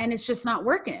success, and it's just not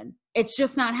working. It's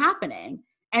just not happening.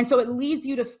 And so it leads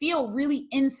you to feel really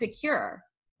insecure,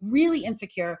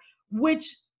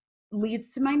 which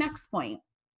leads to my next point.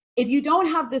 If you don't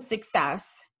have the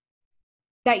success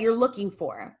that you're looking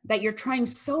for, that you're trying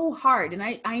so hard, and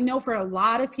I know for a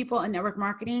lot of people in network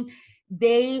marketing,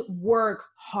 they work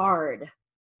hard.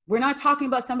 We're not talking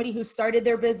about somebody who started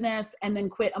their business and then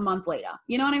quit a month later.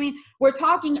 You know what I mean? We're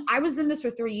talking, I was in this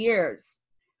for 3 years.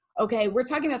 Okay, we're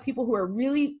talking about people who are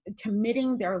really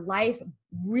committing their life,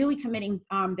 really committing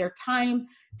their time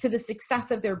to the success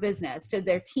of their business, to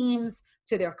their teams,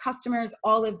 to their customers,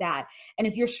 all of that. And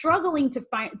if you're struggling to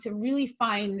really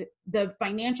find the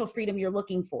financial freedom you're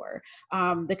looking for,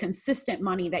 the consistent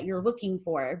money that you're looking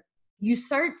for, you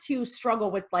start to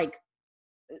struggle with like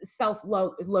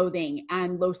self-loathing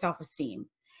and low self-esteem.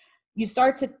 You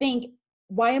start to think,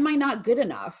 why am I not good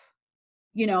enough?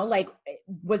 You know, like,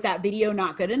 was that video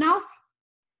not good enough?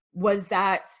 Was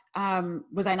I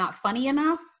not funny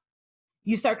enough?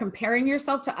 You start comparing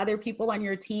yourself to other people on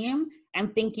your team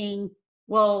and thinking,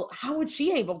 well, how would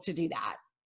she able to do that?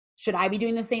 Should I be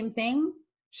doing the same thing?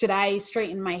 Should I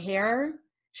straighten my hair?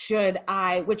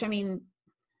 Which I mean,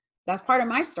 that's part of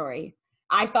my story.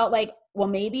 I felt like, well,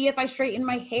 maybe if I straighten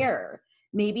my hair,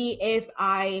 maybe if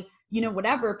I,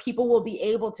 whatever, people will be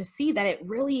able to see that it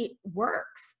really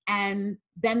works, and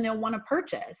then they'll want to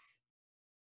purchase.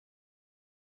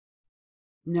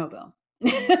 No, Bill.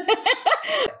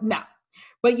 No.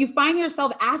 But you find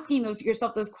yourself asking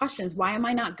yourself those questions. Why am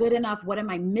I not good enough? What am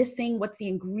I missing? What's the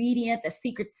ingredient, the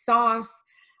secret sauce?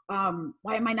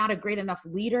 Why am I not a great enough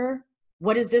leader?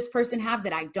 What does this person have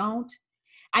that I don't?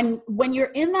 And when you're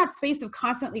in that space of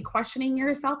constantly questioning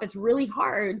yourself, it's really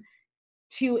hard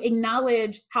to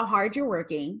acknowledge how hard you're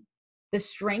working, the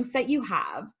strengths that you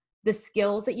have, the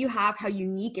skills that you have, how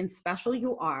unique and special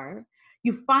you are.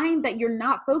 You find that you're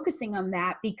not focusing on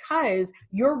that because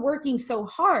you're working so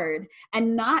hard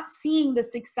and not seeing the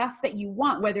success that you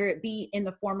want, whether it be in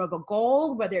the form of a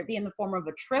goal, whether it be in the form of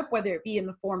a trip, whether it be in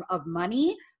the form of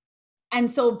money. And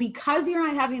so because you're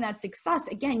not having that success,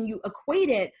 again, you equate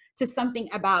it to something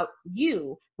about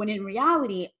you, when in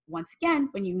reality, once again,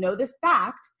 when you know the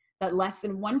fact that less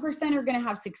than 1% are going to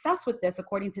have success with this,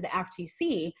 according to the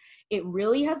FTC, it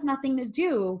really has nothing to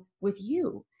do with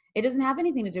you. It doesn't have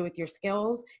anything to do with your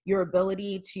skills, your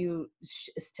ability to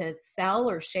sell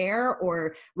or share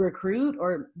or recruit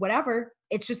or whatever.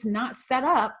 It's just not set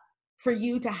up for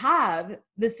you to have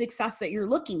the success that you're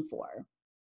looking for,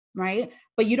 right?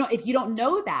 But if you don't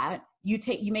know that, you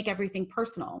make everything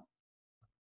personal.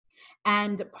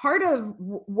 And part of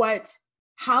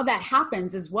how that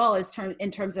happens as well as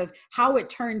in terms of how it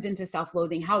turns into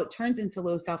self-loathing, how it turns into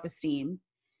low self-esteem,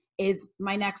 is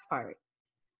my next part,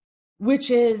 which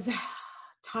is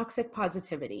toxic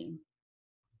positivity.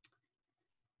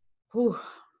 Whew.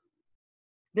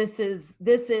 This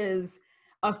is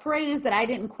a phrase that I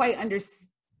didn't quite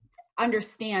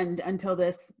understand until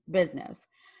this business.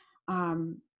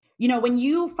 When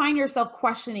you find yourself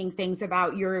questioning things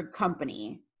about your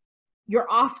company, you're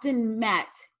often met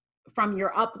from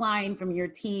your upline, from your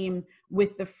team,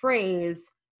 with the phrase,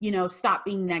 stop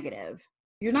being negative.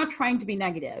 You're not trying to be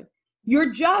negative.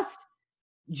 You're just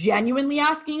genuinely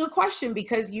asking a question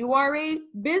because you are a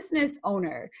business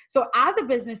owner. So as a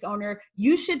business owner,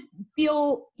 you should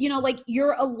feel, like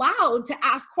you're allowed to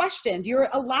ask questions. You're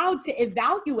allowed to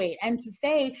evaluate and to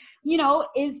say,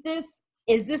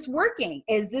 is this working?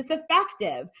 Is this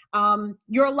effective?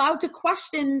 You're allowed to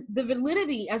question the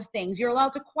validity of things. You're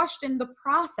allowed to question the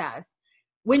process.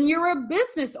 When you're a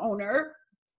business owner,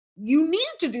 you need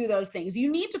to do those things.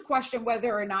 You need to question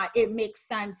whether or not it makes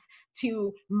sense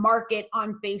to market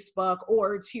on Facebook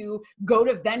or to go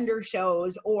to vendor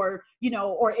shows or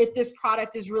if this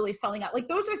product is really selling out. Like,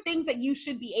 those are things that you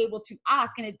should be able to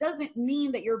ask. And it doesn't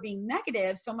mean that you're being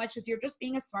negative so much as you're just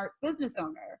being a smart business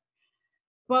owner.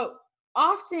 But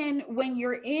often when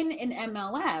you're in an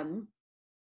MLM,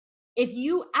 if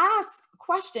you ask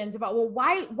questions about, well,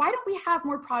 why don't we have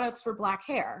more products for Black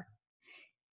hair?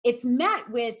 It's met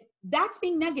with, that's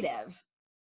being negative.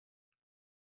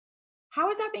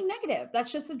 How is that being negative?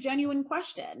 That's just a genuine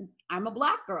question. I'm a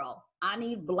Black girl. I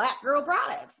need Black girl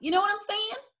products. You know what I'm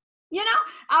saying?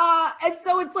 And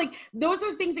so it's like, those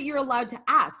are things that you're allowed to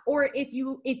ask. Or if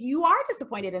you are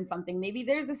disappointed in something, maybe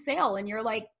there's a sale and you're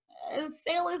like,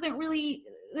 sale isn't really,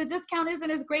 the discount isn't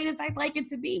as great as I'd like it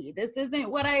to be. This isn't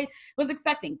what I was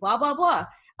expecting, blah, blah, blah.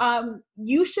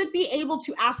 You should be able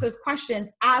to ask those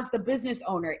questions as the business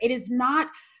owner. It is not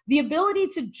the ability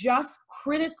to just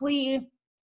critically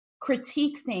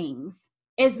critique things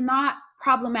is not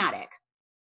problematic.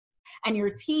 And your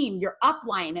team, your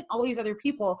upline, and all these other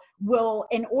people will,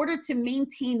 in order to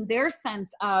maintain their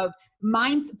sense of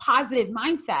positive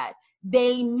mindset,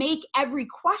 they make every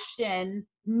question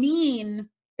mean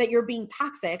that you're being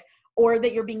toxic or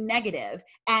that you're being negative,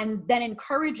 and then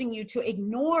encouraging you to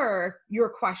ignore your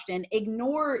question,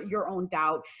 ignore your own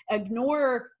doubt,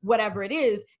 ignore whatever it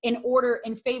is in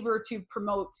favor to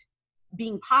promote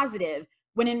being positive,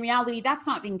 when in reality, that's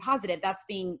not being positive. That's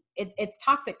being, it's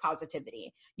toxic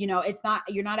positivity. You know, it's not,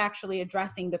 you're not actually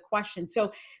addressing the question.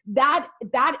 So that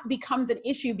becomes an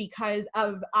issue because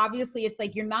of, obviously it's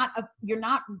like, you're not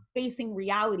facing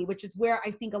reality, which is where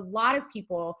I think a lot of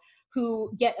people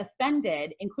who get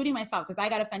offended, including myself, because I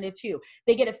got offended too.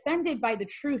 They get offended by the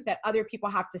truth that other people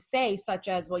have to say, such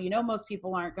as, well, you know, most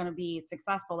people aren't going to be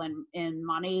successful in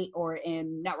money or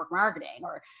in network marketing,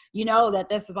 or, you know, that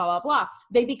this is blah, blah, blah.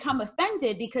 They become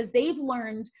offended because they've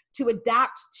learned to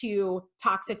adapt to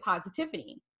toxic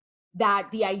positivity. That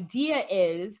the idea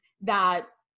is that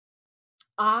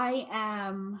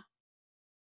I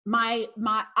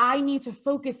need to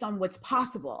focus on what's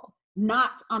possible,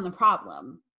 not on the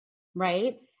problem.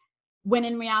 Right? When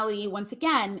in reality, once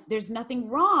again, there's nothing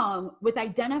wrong with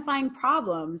identifying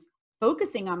problems,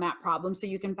 focusing on that problem so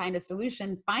you can find a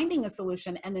solution, finding a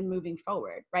solution, and then moving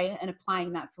forward, right? And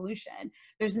applying that solution.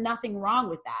 There's nothing wrong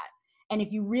with that. And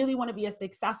if you really want to be a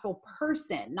successful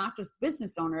person, not just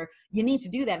business owner, you need to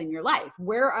do that in your life.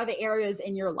 Where are the areas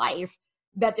in your life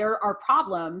that there are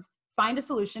problems? Find a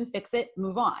solution, fix it,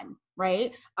 move on,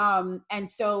 right? And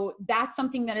so that's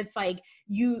something that it's like,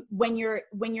 when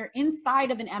you're inside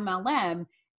of an MLM,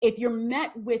 if you're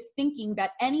met with thinking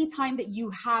that anytime that you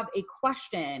have a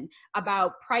question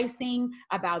about pricing,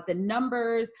 about the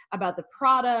numbers, about the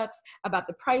products, about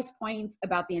the price points,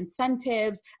 about the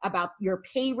incentives, about your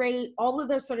pay rate, all of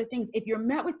those sort of things, if you're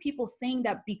met with people saying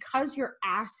that because you're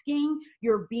asking,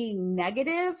 you're being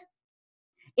negative,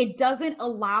 it doesn't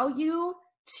allow you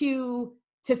to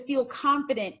feel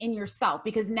confident in yourself,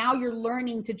 because now you're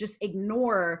learning to just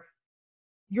ignore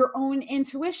your own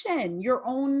intuition, your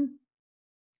own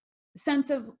sense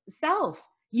of self.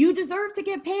 You deserve to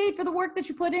get paid for the work that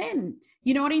you put in.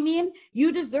 You know what I mean?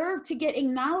 You deserve to get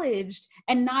acknowledged,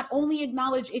 and not only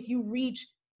acknowledged if you reach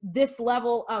this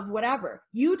level of whatever.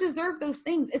 You deserve those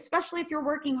things, especially if you're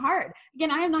working hard.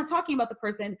 Again, I am not talking about the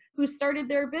person who started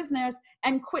their business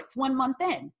and quits 1 month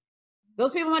in.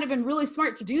 Those people might have been really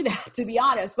smart to do that, to be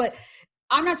honest, but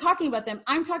I'm not talking about them.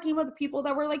 I'm talking about the people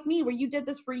that were like me, where you did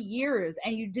this for years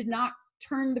and you did not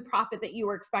turn the profit that you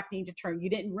were expecting to turn. You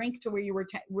didn't rank to where you were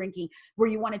ranking, where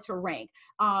you wanted to rank.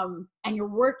 And you're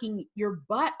working your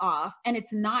butt off and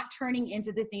it's not turning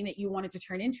into the thing that you wanted to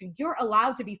turn into. You're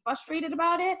allowed to be frustrated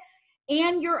about it.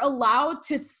 And you're allowed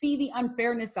to see the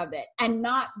unfairness of it and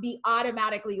not be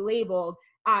automatically labeled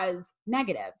as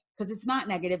negative, because it's not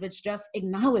negative. It's just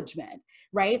acknowledgement,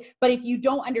 right? But if you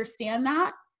don't understand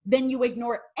that, then you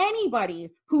ignore anybody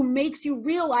who makes you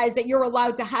realize that you're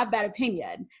allowed to have that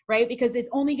opinion, right? Because it's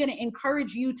only going to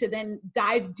encourage you to then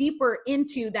dive deeper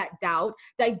into that doubt,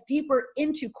 dive deeper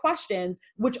into questions,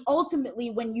 which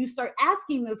ultimately, when you start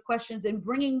asking those questions and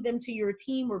bringing them to your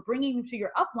team or bringing them to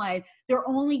your upline, they're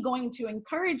only going to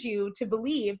encourage you to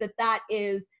believe that that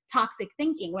is toxic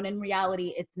thinking, when in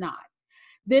reality, it's not.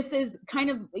 This is kind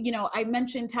of, you know, I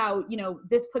mentioned how, you know,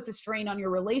 this puts a strain on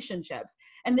your relationships.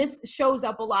 And this shows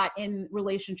up a lot in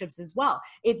relationships as well.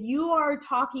 If you are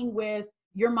talking with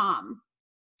your mom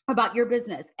about your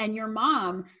business and your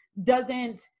mom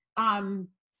doesn't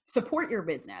support your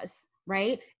business,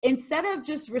 right? Instead of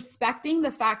just respecting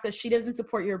the fact that she doesn't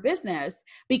support your business,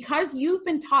 because you've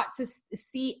been taught to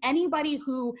see anybody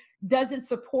who doesn't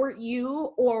support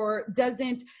you or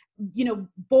doesn't, you know,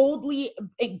 boldly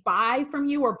buy from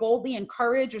you or boldly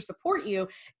encourage or support you,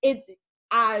 it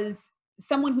as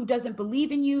someone who doesn't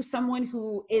believe in you, someone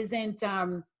who isn't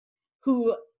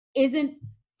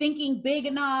thinking big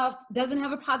enough, doesn't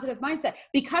have a positive mindset,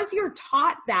 because you're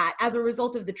taught that as a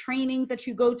result of the trainings that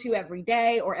you go to every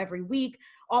day or every week,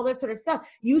 all that sort of stuff.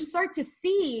 You start to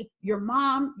see your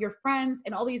mom, your friends,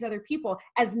 and all these other people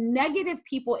as negative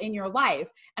people in your life.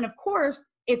 And of course,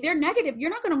 if they're negative, you're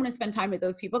not going to want to spend time with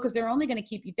those people, because they're only going to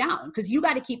keep you down, because you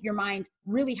got to keep your mind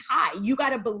really high. You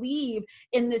got to believe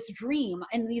in this dream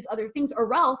and these other things,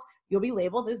 or else you'll be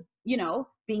labeled as, you know,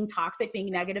 being toxic,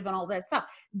 being negative, and all that stuff.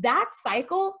 That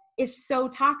cycle is so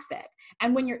toxic.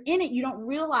 And when you're in it, you don't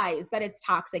realize that it's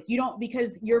toxic. You don't,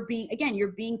 because you're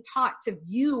being taught to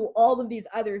view all of these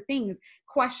other things,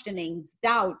 questionings,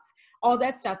 doubts, all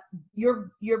that stuff.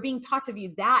 You're being taught to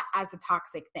view that as a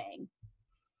toxic thing.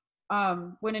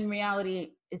 When in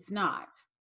reality, it's not.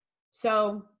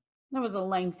 So that was a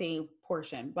lengthy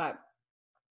portion, but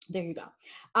there you go.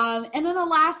 And then the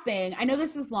last thing, I know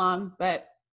this is long, but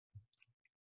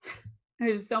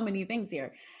there's so many things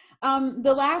here.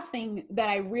 The last thing that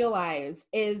I realize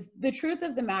is, the truth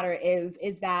of the matter is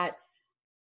that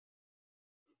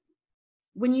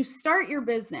when you start your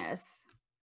business,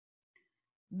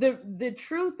 the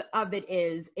truth of it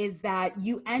is that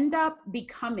you end up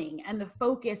becoming, and the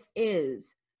focus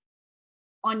is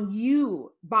on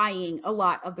you buying a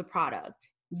lot of the product,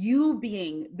 you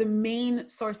being the main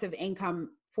source of income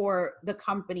for the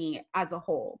company as a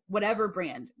whole, whatever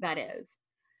brand that is.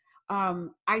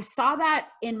 I saw that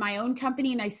in my own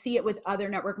company, and I see it with other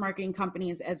network marketing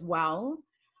companies as well,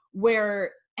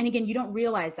 where, and again, you don't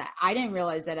realize that. I didn't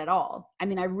realize that at all. I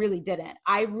mean, I really didn't.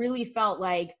 I really felt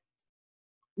like,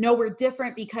 no, we're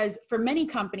different, because for many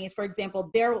companies, for example,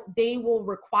 they will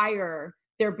require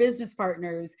their business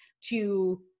partners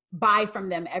to buy from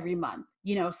them every month,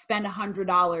 spend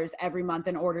 $100 every month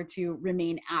in order to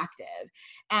remain active.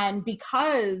 And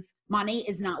because Monat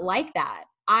is not like that,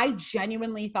 I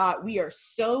genuinely thought, we are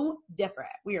so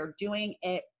different. We are doing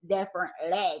it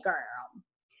differently, girl.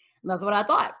 And that's what I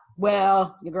thought.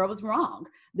 Well, your girl was wrong.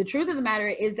 The truth of the matter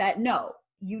is that no,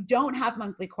 you don't have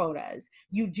monthly quotas.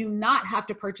 You do not have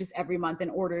to purchase every month in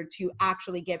order to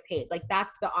actually get paid. Like,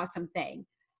 that's the awesome thing.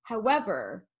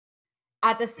 However,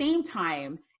 at the same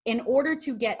time, in order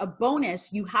to get a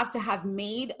bonus, you have to have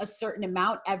made a certain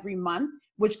amount every month,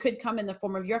 which could come in the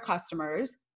form of your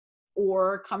customers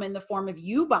or come in the form of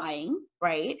you buying,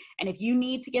 right? And if you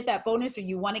need to get that bonus, or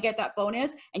you want to get that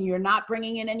bonus, and you're not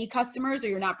bringing in any customers, or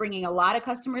you're not bringing a lot of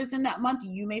customers in that month,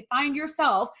 you may find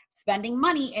yourself spending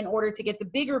money in order to get the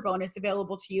bigger bonus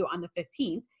available to you on the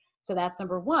 15th. So that's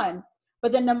number one.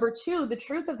 But then number two, the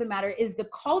truth of the matter is the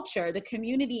culture, the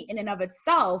community in and of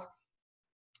itself,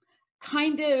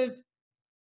 kind of,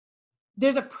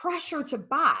 there's a pressure to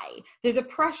buy. There's a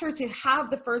pressure to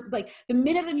have the first, like, the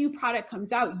minute a new product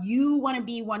comes out, you want to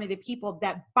be one of the people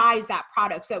that buys that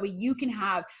product. So that way you can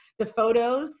have the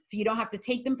photos, so you don't have to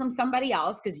take them from somebody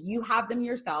else, because you have them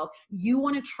yourself. You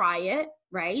want to try it,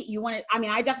 right? You want to, I mean,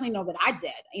 I definitely know that I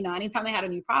did, anytime they had a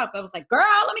new product, I was like, girl,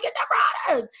 let me get that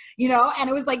product, and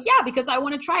it was like, yeah, because I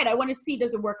want to try it. I want to see,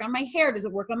 does it work on my hair? Does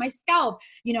it work on my scalp?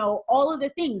 All of the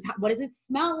things. What does it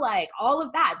smell like? All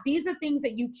of that. These are things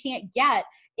that you can't get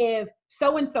if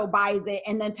so-and-so buys it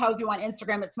and then tells you on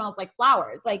Instagram it smells like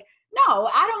flowers. Like, no,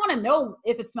 I don't want to know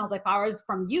if it smells like flowers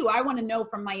from you. I want to know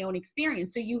from my own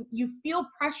experience. So you feel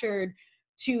pressured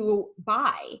to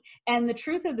buy. And the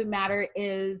truth of the matter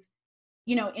is,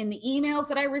 in the emails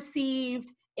that I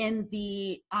received, in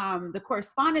the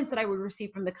correspondence that I would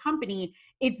receive from the company,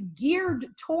 it's geared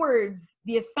towards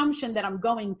the assumption that I'm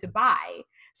going to buy.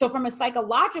 So from a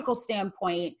psychological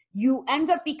standpoint, you end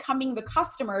up becoming the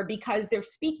customer because they're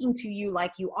speaking to you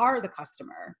like you are the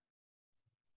customer.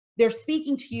 They're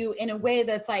speaking to you in a way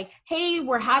that's like, hey,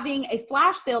 we're having a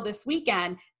flash sale this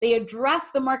weekend. They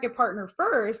address the market partner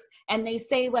first, and they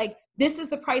say, like, this is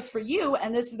the price for you,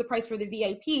 and this is the price for the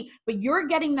VIP, but you're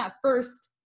getting that first,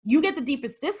 you get the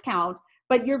deepest discount,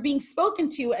 but you're being spoken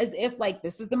to as if, like,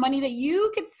 this is the money that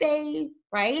you could save,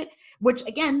 right? Which,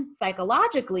 again,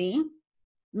 psychologically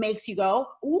makes you go,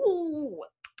 ooh,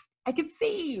 I could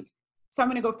save. So I'm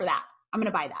going to go for that. I'm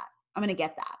going to buy that. I'm going to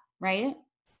get that, right?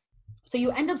 So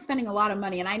you end up spending a lot of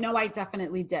money. And I know I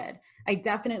definitely did. I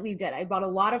bought a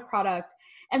lot of product.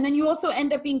 And then you also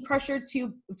end up being pressured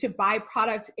to buy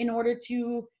product in order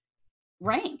to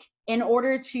rank, in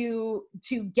order to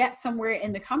get somewhere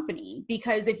in the company.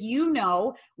 Because if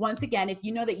once again, if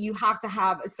you know that you have to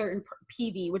have a certain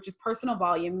PV, which is personal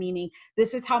volume, meaning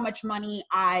this is how much money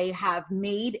I have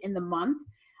made in the month.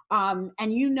 And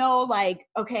like,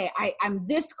 okay, I'm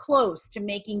this close to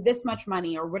making this much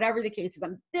money, or whatever the case is.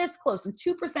 I'm this close. I'm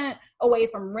 2% away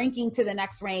from ranking to the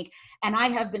next rank. And I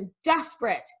have been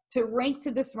desperate to rank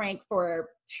to this rank for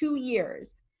 2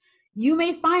 years. You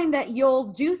may find that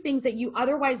you'll do things that you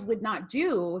otherwise would not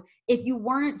do if you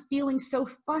weren't feeling so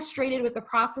frustrated with the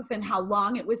process and how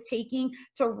long it was taking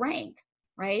to rank,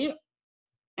 right?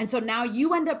 And so now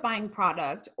you end up buying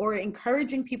product, or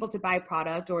encouraging people to buy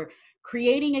product, or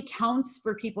creating accounts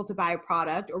for people to buy a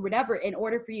product, or whatever, in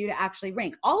order for you to actually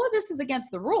rank. All of this is against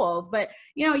the rules, but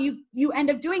you end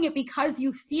up doing it because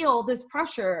you feel this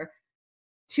pressure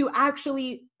to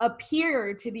actually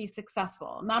appear to be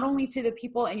successful, not only to the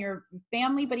people in your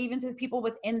family, but even to the people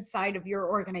inside of your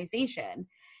organization.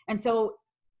 And so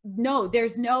no,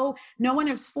 there's no one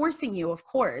is forcing you, of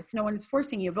course, no one is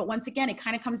forcing you. But once again, it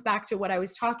kind of comes back to what I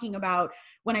was talking about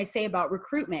when I say about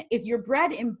recruitment. If your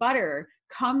bread and butter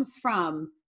comes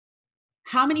from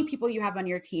how many people you have on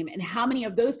your team and how many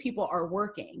of those people are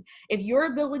working, if your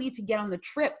ability to get on the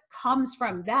trip comes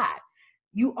from that,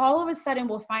 you all of a sudden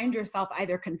will find yourself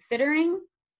either considering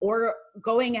or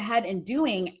going ahead and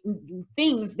doing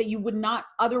things that you would not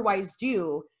otherwise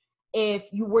do if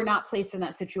you were not placed in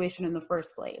that situation in the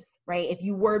first place, right? If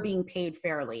you were being paid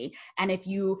fairly, and if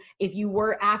you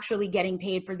were actually getting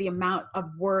paid for the amount of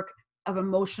work, of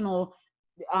emotional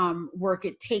work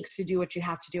it takes to do what you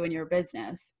have to do in your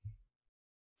business.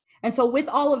 And so with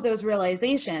all of those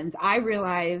realizations, I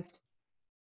realized,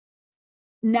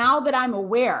 now that I'm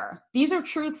aware, these are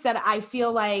truths that I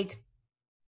feel like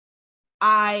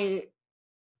I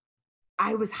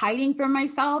was hiding from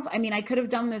myself. I mean, I could have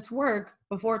done this work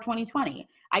before 2020.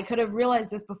 I could have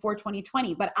realized this before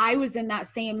 2020, but I was in that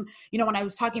same, when I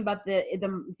was talking about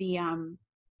that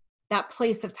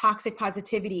place of toxic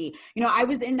positivity, I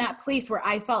was in that place where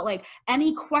I felt like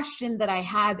any question that I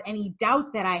have, any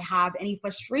doubt that I have, any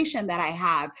frustration that I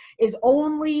have is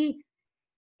only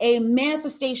a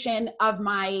manifestation of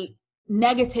my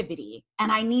negativity,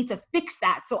 and I need to fix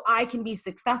that so I can be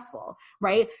successful,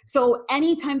 right? So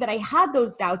anytime that I had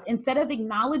those doubts, instead of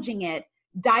acknowledging it,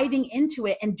 diving into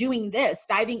it and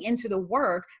diving into the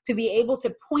work to be able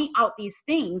to point out these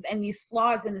things and these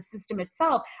flaws in the system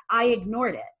itself, I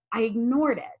ignored it.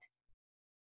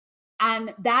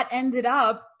 And that ended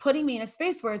up putting me in a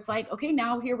space where it's like, okay,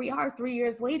 now here we are 3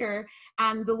 years later.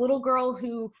 And the little girl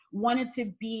who wanted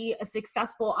to be a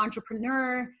successful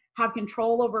entrepreneur, have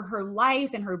control over her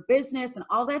life and her business and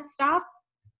all that stuff,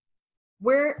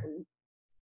 where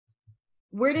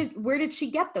did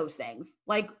she get those things?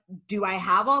 Like, do I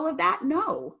have all of that?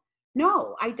 No,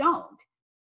 I don't.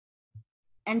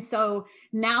 And so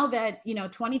now that,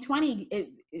 2020,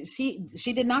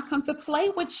 she did not come to play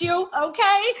with you.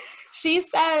 Okay. She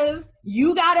says,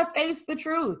 you got to face the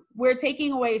truth. We're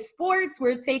taking away sports.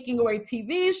 We're taking away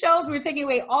TV shows. We're taking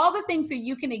away all the things so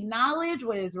you can acknowledge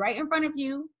what is right in front of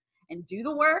you and do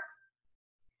the work.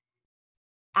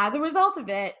 As a result of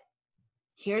it,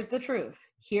 here's the truth.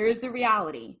 Here's the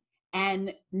reality.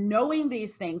 And knowing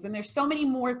these things, and there's so many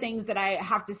more things that I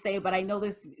have to say, but I know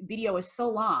this video is so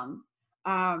long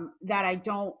that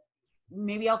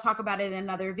maybe I'll talk about it in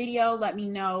another video. Let me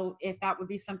know if that would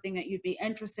be something that you'd be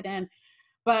interested in.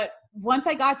 But once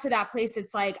I got to that place,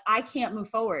 it's like, I can't move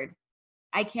forward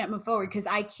because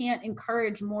I can't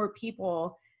encourage more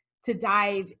people to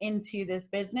dive into this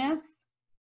business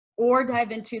or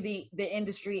dive into the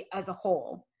industry as a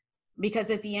whole. Because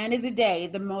at the end of the day,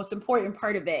 the most important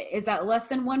part of it is that less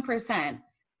than 1%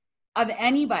 of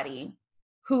anybody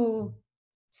who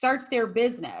starts their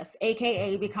business,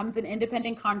 AKA becomes an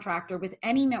independent contractor with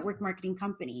any network marketing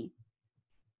company,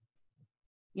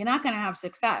 you're not going to have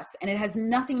success. And it has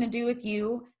nothing to do with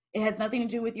you. It has nothing to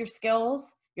do with your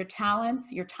skills, your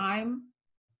talents, your time.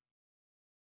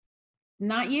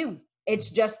 Not you. It's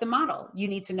just the model. You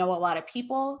need to know a lot of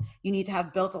people. You need to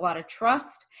have built a lot of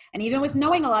trust. And even with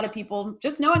knowing a lot of people,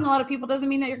 just knowing a lot of people doesn't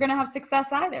mean that you're going to have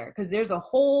success either, because there's a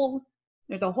whole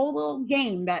little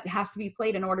game that has to be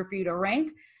played in order for you to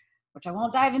rank, which I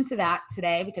won't dive into that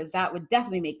today because that would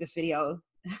definitely make this video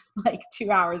like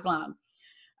 2 hours long.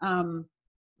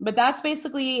 But that's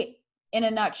basically, in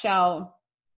a nutshell,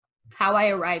 how I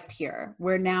arrived here,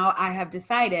 where now I have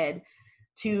decided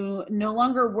to no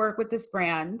longer work with this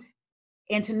brand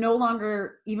and to no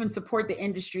longer even support the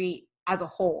industry as a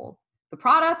whole. The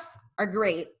products are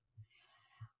great,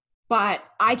 but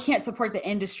I can't support the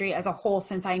industry as a whole,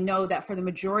 since I know that for the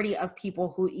majority of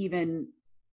people who even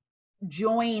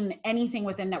join anything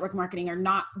within network marketing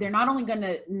they're not only going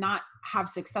to not have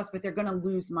success, but they're going to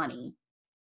lose money.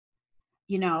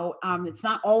 It's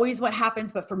not always what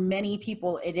happens, but for many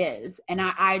people it is. And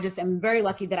I just am very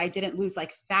lucky that I didn't lose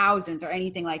like thousands or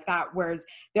anything like that. Whereas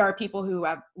there are people who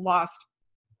have lost,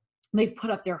 they've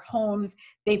put up their homes,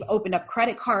 they've opened up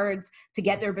credit cards to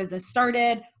get their business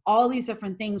started, all these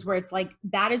different things where it's like,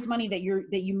 that is money that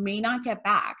you may not get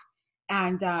back.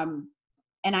 And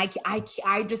I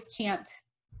just can't.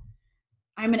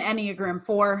 I'm an Enneagram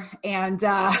 4, and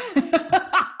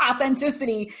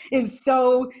authenticity is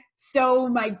so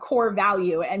my core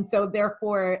value. And so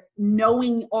therefore,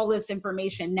 knowing all this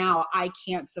information now, I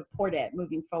can't support it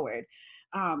moving forward.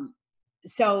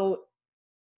 So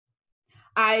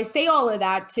I say all of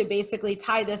that to basically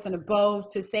tie this in a bow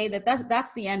to say that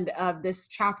that's the end of this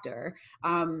chapter.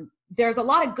 There's a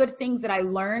lot of good things that I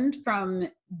learned from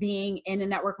being in a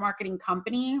network marketing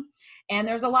company. And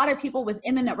there's a lot of people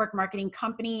within the network marketing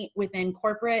company, within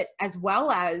corporate, as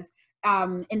well as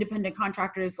independent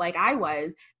contractors like I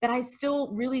was, that I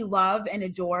still really love and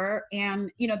adore. And,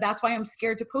 that's why I'm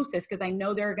scared to post this, because I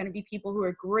know there are going to be people who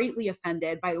are greatly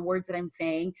offended by the words that I'm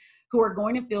saying, who are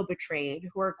going to feel betrayed,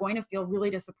 who are going to feel really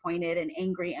disappointed and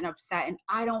angry and upset. And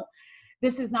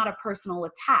this is not a personal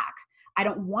attack. I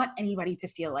don't want anybody to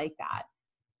feel like that.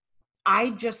 I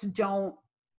just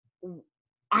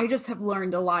have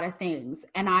learned a lot of things,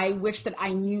 and I wish that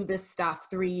I knew this stuff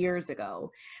 3 years ago.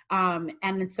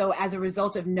 And so as a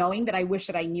result of knowing that I wish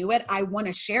that I knew it, I want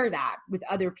to share that with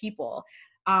other people.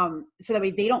 so that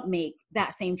way they don't make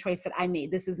that same choice that I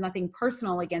made. This is nothing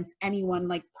personal against anyone,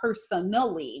 like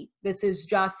personally. This is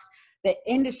just the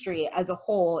industry as a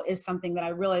whole is something that I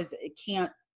realize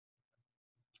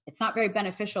it's not very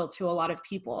beneficial to a lot of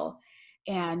people.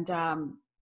 And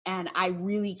I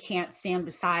really can't stand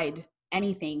beside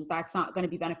anything that's not going to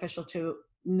be beneficial to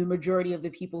the majority of the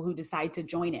people who decide to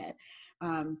join it.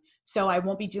 So I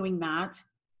won't be doing that.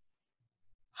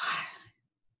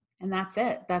 And that's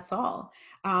it. That's all.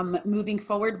 Moving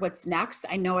forward, what's next?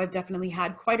 I know I've definitely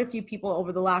had quite a few people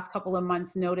over the last couple of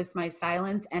months notice my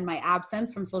silence and my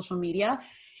absence from social media.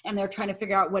 And they're trying to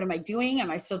figure out, what am I doing?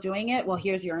 Am I still doing it? Well,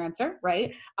 here's your answer,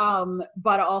 right?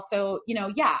 But also,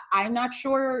 yeah, I'm not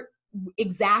sure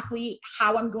exactly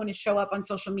how I'm going to show up on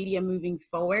social media moving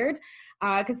forward.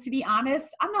 Because to be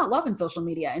honest, I'm not loving social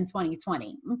media in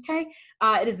 2020. Okay.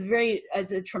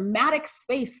 It's a traumatic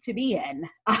space to be in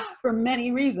for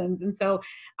many reasons. And so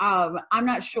I'm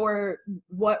not sure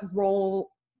what role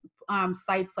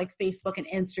sites like Facebook and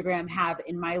Instagram have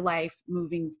in my life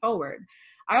moving forward.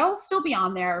 I'll still be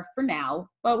on there for now,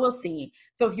 but we'll see.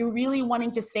 So if you're really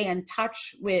wanting to stay in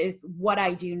touch with what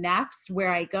I do next,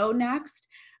 where I go next,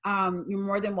 you're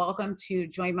more than welcome to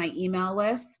join my email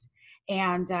list.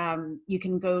 And you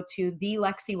can go to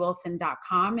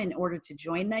thelexiwilson.com in order to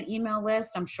join that email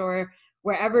list. I'm sure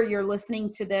wherever you're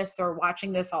listening to this or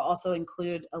watching this, I'll also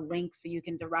include a link so you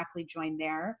can directly join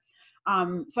there.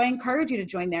 So I encourage you to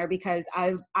join there because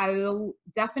I will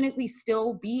definitely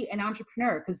still be an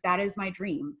entrepreneur because that is my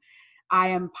dream. I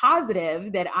am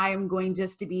positive that I am going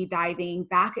just to be diving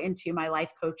back into my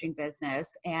life coaching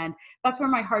business. And that's where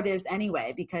my heart is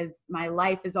anyway, because my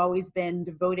life has always been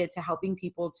devoted to helping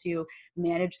people to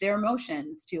manage their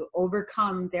emotions, to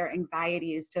overcome their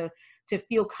anxieties, to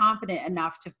feel confident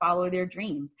enough to follow their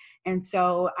dreams. And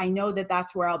so I know that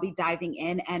that's where I'll be diving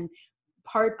in. And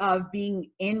part of being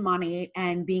in money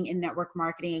and being in network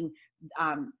marketing,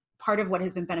 part of what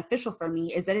has been beneficial for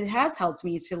me is that it has helped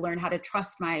me to learn how to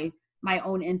trust my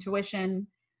own intuition,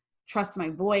 trust my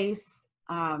voice,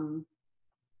 and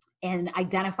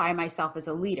identify myself as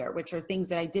a leader, which are things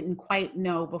that I didn't quite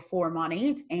know before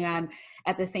Monat. And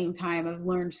at the same time, I've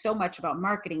learned so much about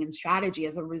marketing and strategy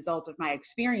as a result of my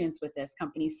experience with this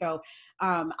company. So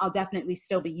I'll definitely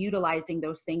still be utilizing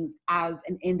those things as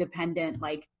an independent,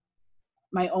 like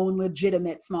my own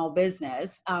legitimate small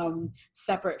business,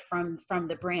 separate from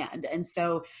the brand. And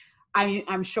so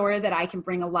I'm sure that I can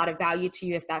bring a lot of value to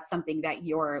you if that's something that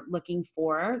you're looking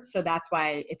for. So that's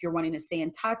why if you're wanting to stay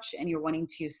in touch and you're wanting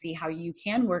to see how you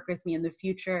can work with me in the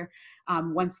future,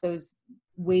 once those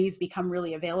ways become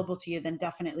really available to you, then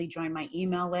definitely join my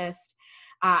email list.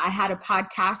 I had a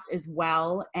podcast as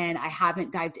well, and I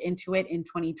haven't dived into it in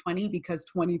 2020 because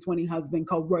 2020 has been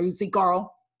crazy,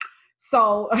 girl.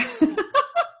 So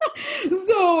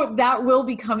so that will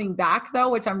be coming back though,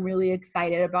 which I'm really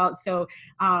excited about. So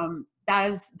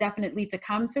that is definitely to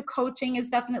come. So coaching is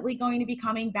definitely going to be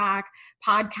coming back.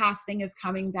 Podcasting is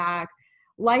coming back.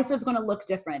 Life is going to look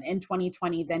different in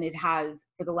 2020 than it has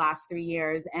for the last 3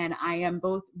 years. And I am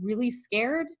both really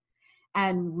scared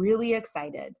and really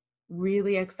excited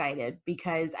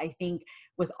because I think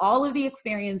with all of the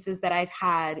experiences that I've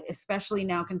had, especially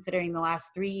now considering the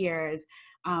last 3 years,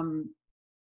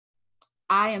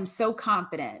 I am so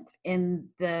confident in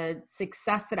the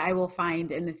success that I will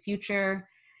find in the future.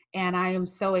 And I am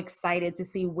so excited to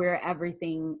see where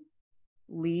everything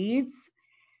leads,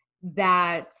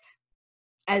 that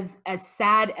as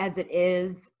sad as it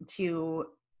is to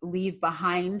leave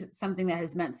behind something that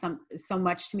has meant so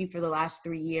much to me for the last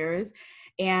 3 years,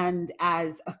 and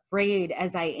as afraid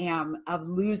as I am of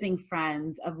losing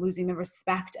friends, of losing the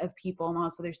respect of people and all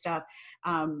this other stuff,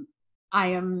 I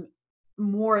am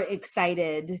more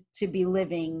excited to be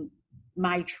living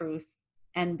my truth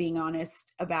and being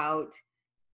honest about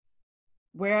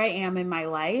where I am in my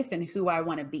life and who I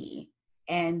want to be.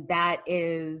 And that's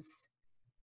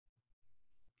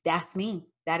me.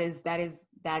 That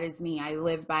is me. I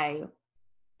live by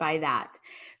that.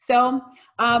 So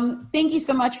thank you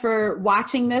so much for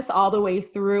watching this all the way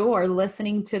through, or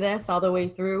listening to this all the way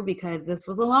through, because this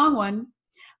was a long one,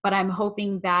 but I'm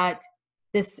hoping that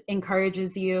this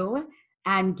encourages you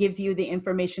and gives you the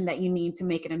information that you need to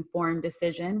make an informed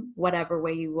decision, whatever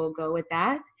way you will go with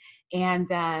that. And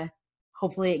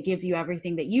hopefully it gives you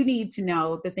everything that you need to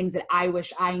know, the things that I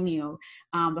wish I knew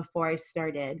before I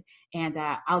started. And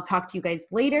I'll talk to you guys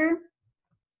later.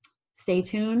 Stay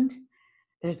tuned.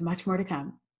 There's much more to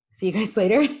come. See you guys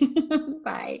later.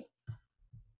 Bye.